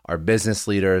listening are business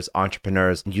leaders,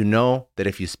 entrepreneurs. You know that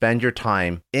if you spend your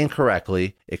time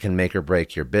incorrectly, it can make or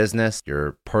break your business,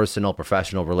 your personal,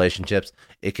 professional relationships.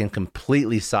 It can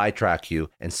completely sidetrack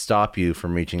you and stop you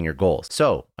from reaching your goals.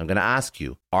 So I'm going to ask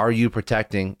you, are you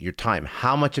protecting your time?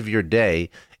 How much of your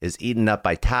day is eaten up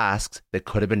by tasks that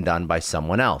could have been done by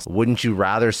someone else? Wouldn't you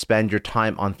rather spend your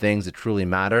time on things that truly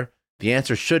matter? The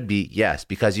answer should be yes,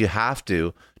 because you have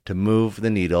to move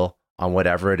the needle on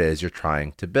whatever it is you're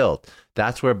trying to build.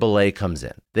 That's where Belay comes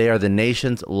in. They are the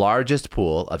nation's largest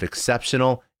pool of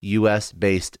exceptional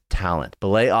US-based talent.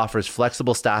 Belay offers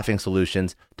flexible staffing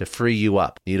solutions to free you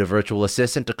up. Need a virtual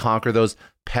assistant to conquer those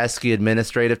pesky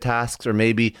administrative tasks, or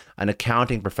maybe an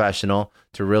accounting professional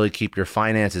to really keep your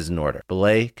finances in order?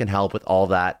 Belay can help with all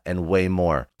that and way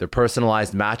more. Their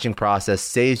personalized matching process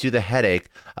saves you the headache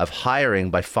of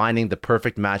hiring by finding the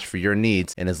perfect match for your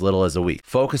needs in as little as a week.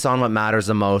 Focus on what matters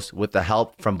the most with the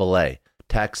help from Belay.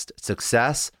 Text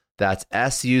SUCCESS, that's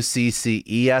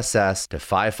SUCCESS, to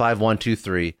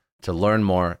 55123 to learn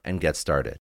more and get started.